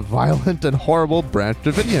more violent and horrible Branch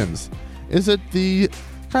Davidians? Is it the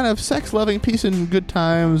kind of sex-loving peace and good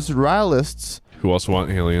times Ryalists, Who also want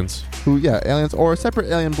aliens. aliens, or separate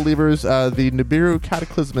alien believers, the Nibiru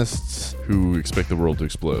Cataclysmists? Who expect the world to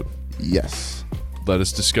explode. Yes. Let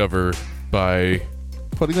us discover by...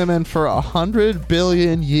 Putting them in for 100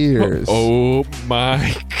 billion years. Oh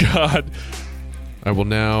my god. I will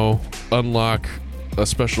now unlock a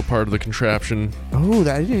special part of the contraption Oh,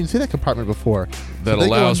 I didn't even see that compartment before. that So they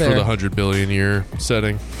go allows in for the there. 100 billion year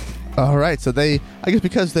setting. All right, so I guess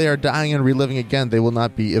because they are dying and reliving again, they will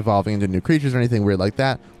not be evolving into new creatures or anything weird like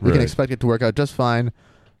that. We can Right. expect it to work out just fine.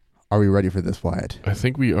 Are we ready for this, Wyatt? I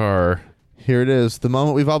think we are. Here it is, the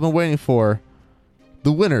moment we've all been waiting for.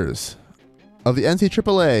 The winners of the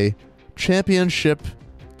NCAA Championship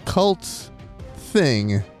Cult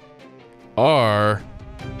Thing. Are...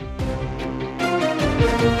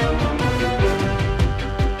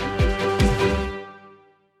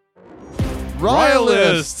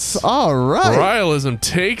 Ryalists! All right. Ryalism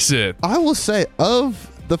takes it. I will say,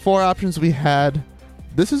 of the 4 options we had,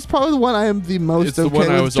 this is probably the one I am the most It's the okay one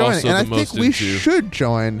I with was joining. also And the I think most we into. should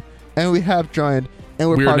join, and we have joined, and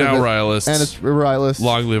we're We are part now of it. Ryalists. And it's Ryalists.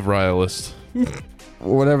 Long live Ryalists.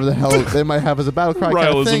 Whatever the hell they might have as a battle cry kind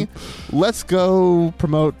of Ryalism. thing. Let's go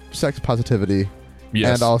promote sex positivity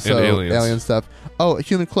Yes, and also aliens. alien stuff. Oh,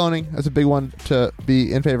 human cloning. That's a big one to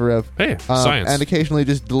be in favor of. Hey, science. And occasionally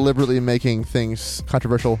just deliberately making things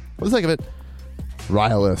controversial. For the sake of it,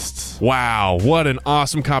 Ryalists. Wow, what an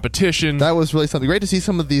awesome competition. That was really something. Great to see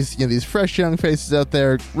some of these, these fresh young faces out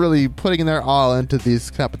there really putting in their all into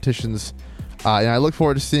these competitions. And I look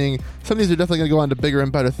forward to seeing some of these are definitely going to go on to bigger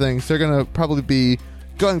and better things. They're going to probably be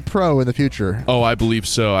going pro in the future. Oh, I believe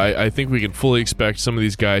so. I think we can fully expect some of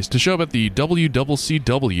these guys to show up at the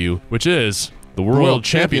WCW, which is the World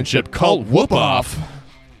Championship Cult Whoop-Off,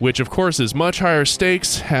 which of course is much higher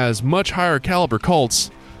stakes, has much higher caliber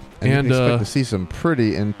cults, And you can expect to see some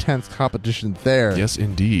pretty intense competition there. yes, In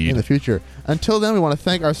indeed. the future. Until then, we want to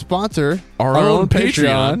thank our sponsor, Our own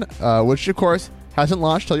Patreon, which of course hasn't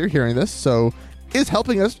launched till you're hearing this, so is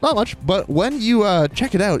helping us not much. But when you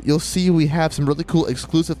check it out, you'll see we have some really cool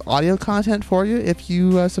exclusive audio content for you if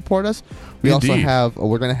you support us. We also Indeed. have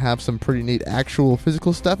we're going to have some pretty neat actual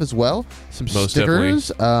physical stuff as well. Some Most stickers,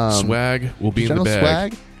 Swag will be in the general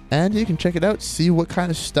bag. swag, And you can check it out, see what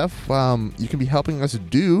kind of stuff you can be helping us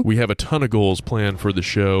do. We have a ton of goals planned for the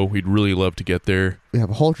show. We'd really love to get there. We have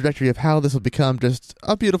a whole trajectory of how this will become just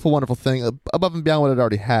a beautiful, wonderful thing above and beyond what it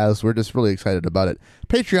already has. We're just really excited about it.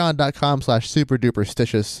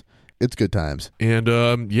 Patreon.com/superduperstitious. It's good times. And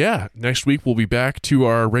next week we'll be back to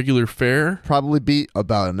our regular fare. Probably be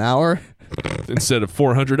about an hour. Instead of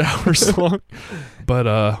 400 hours long. But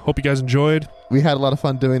hope you guys enjoyed. We had a lot of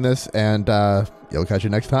fun doing this, and we'll catch you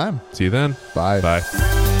next time. See you then. Bye. Bye.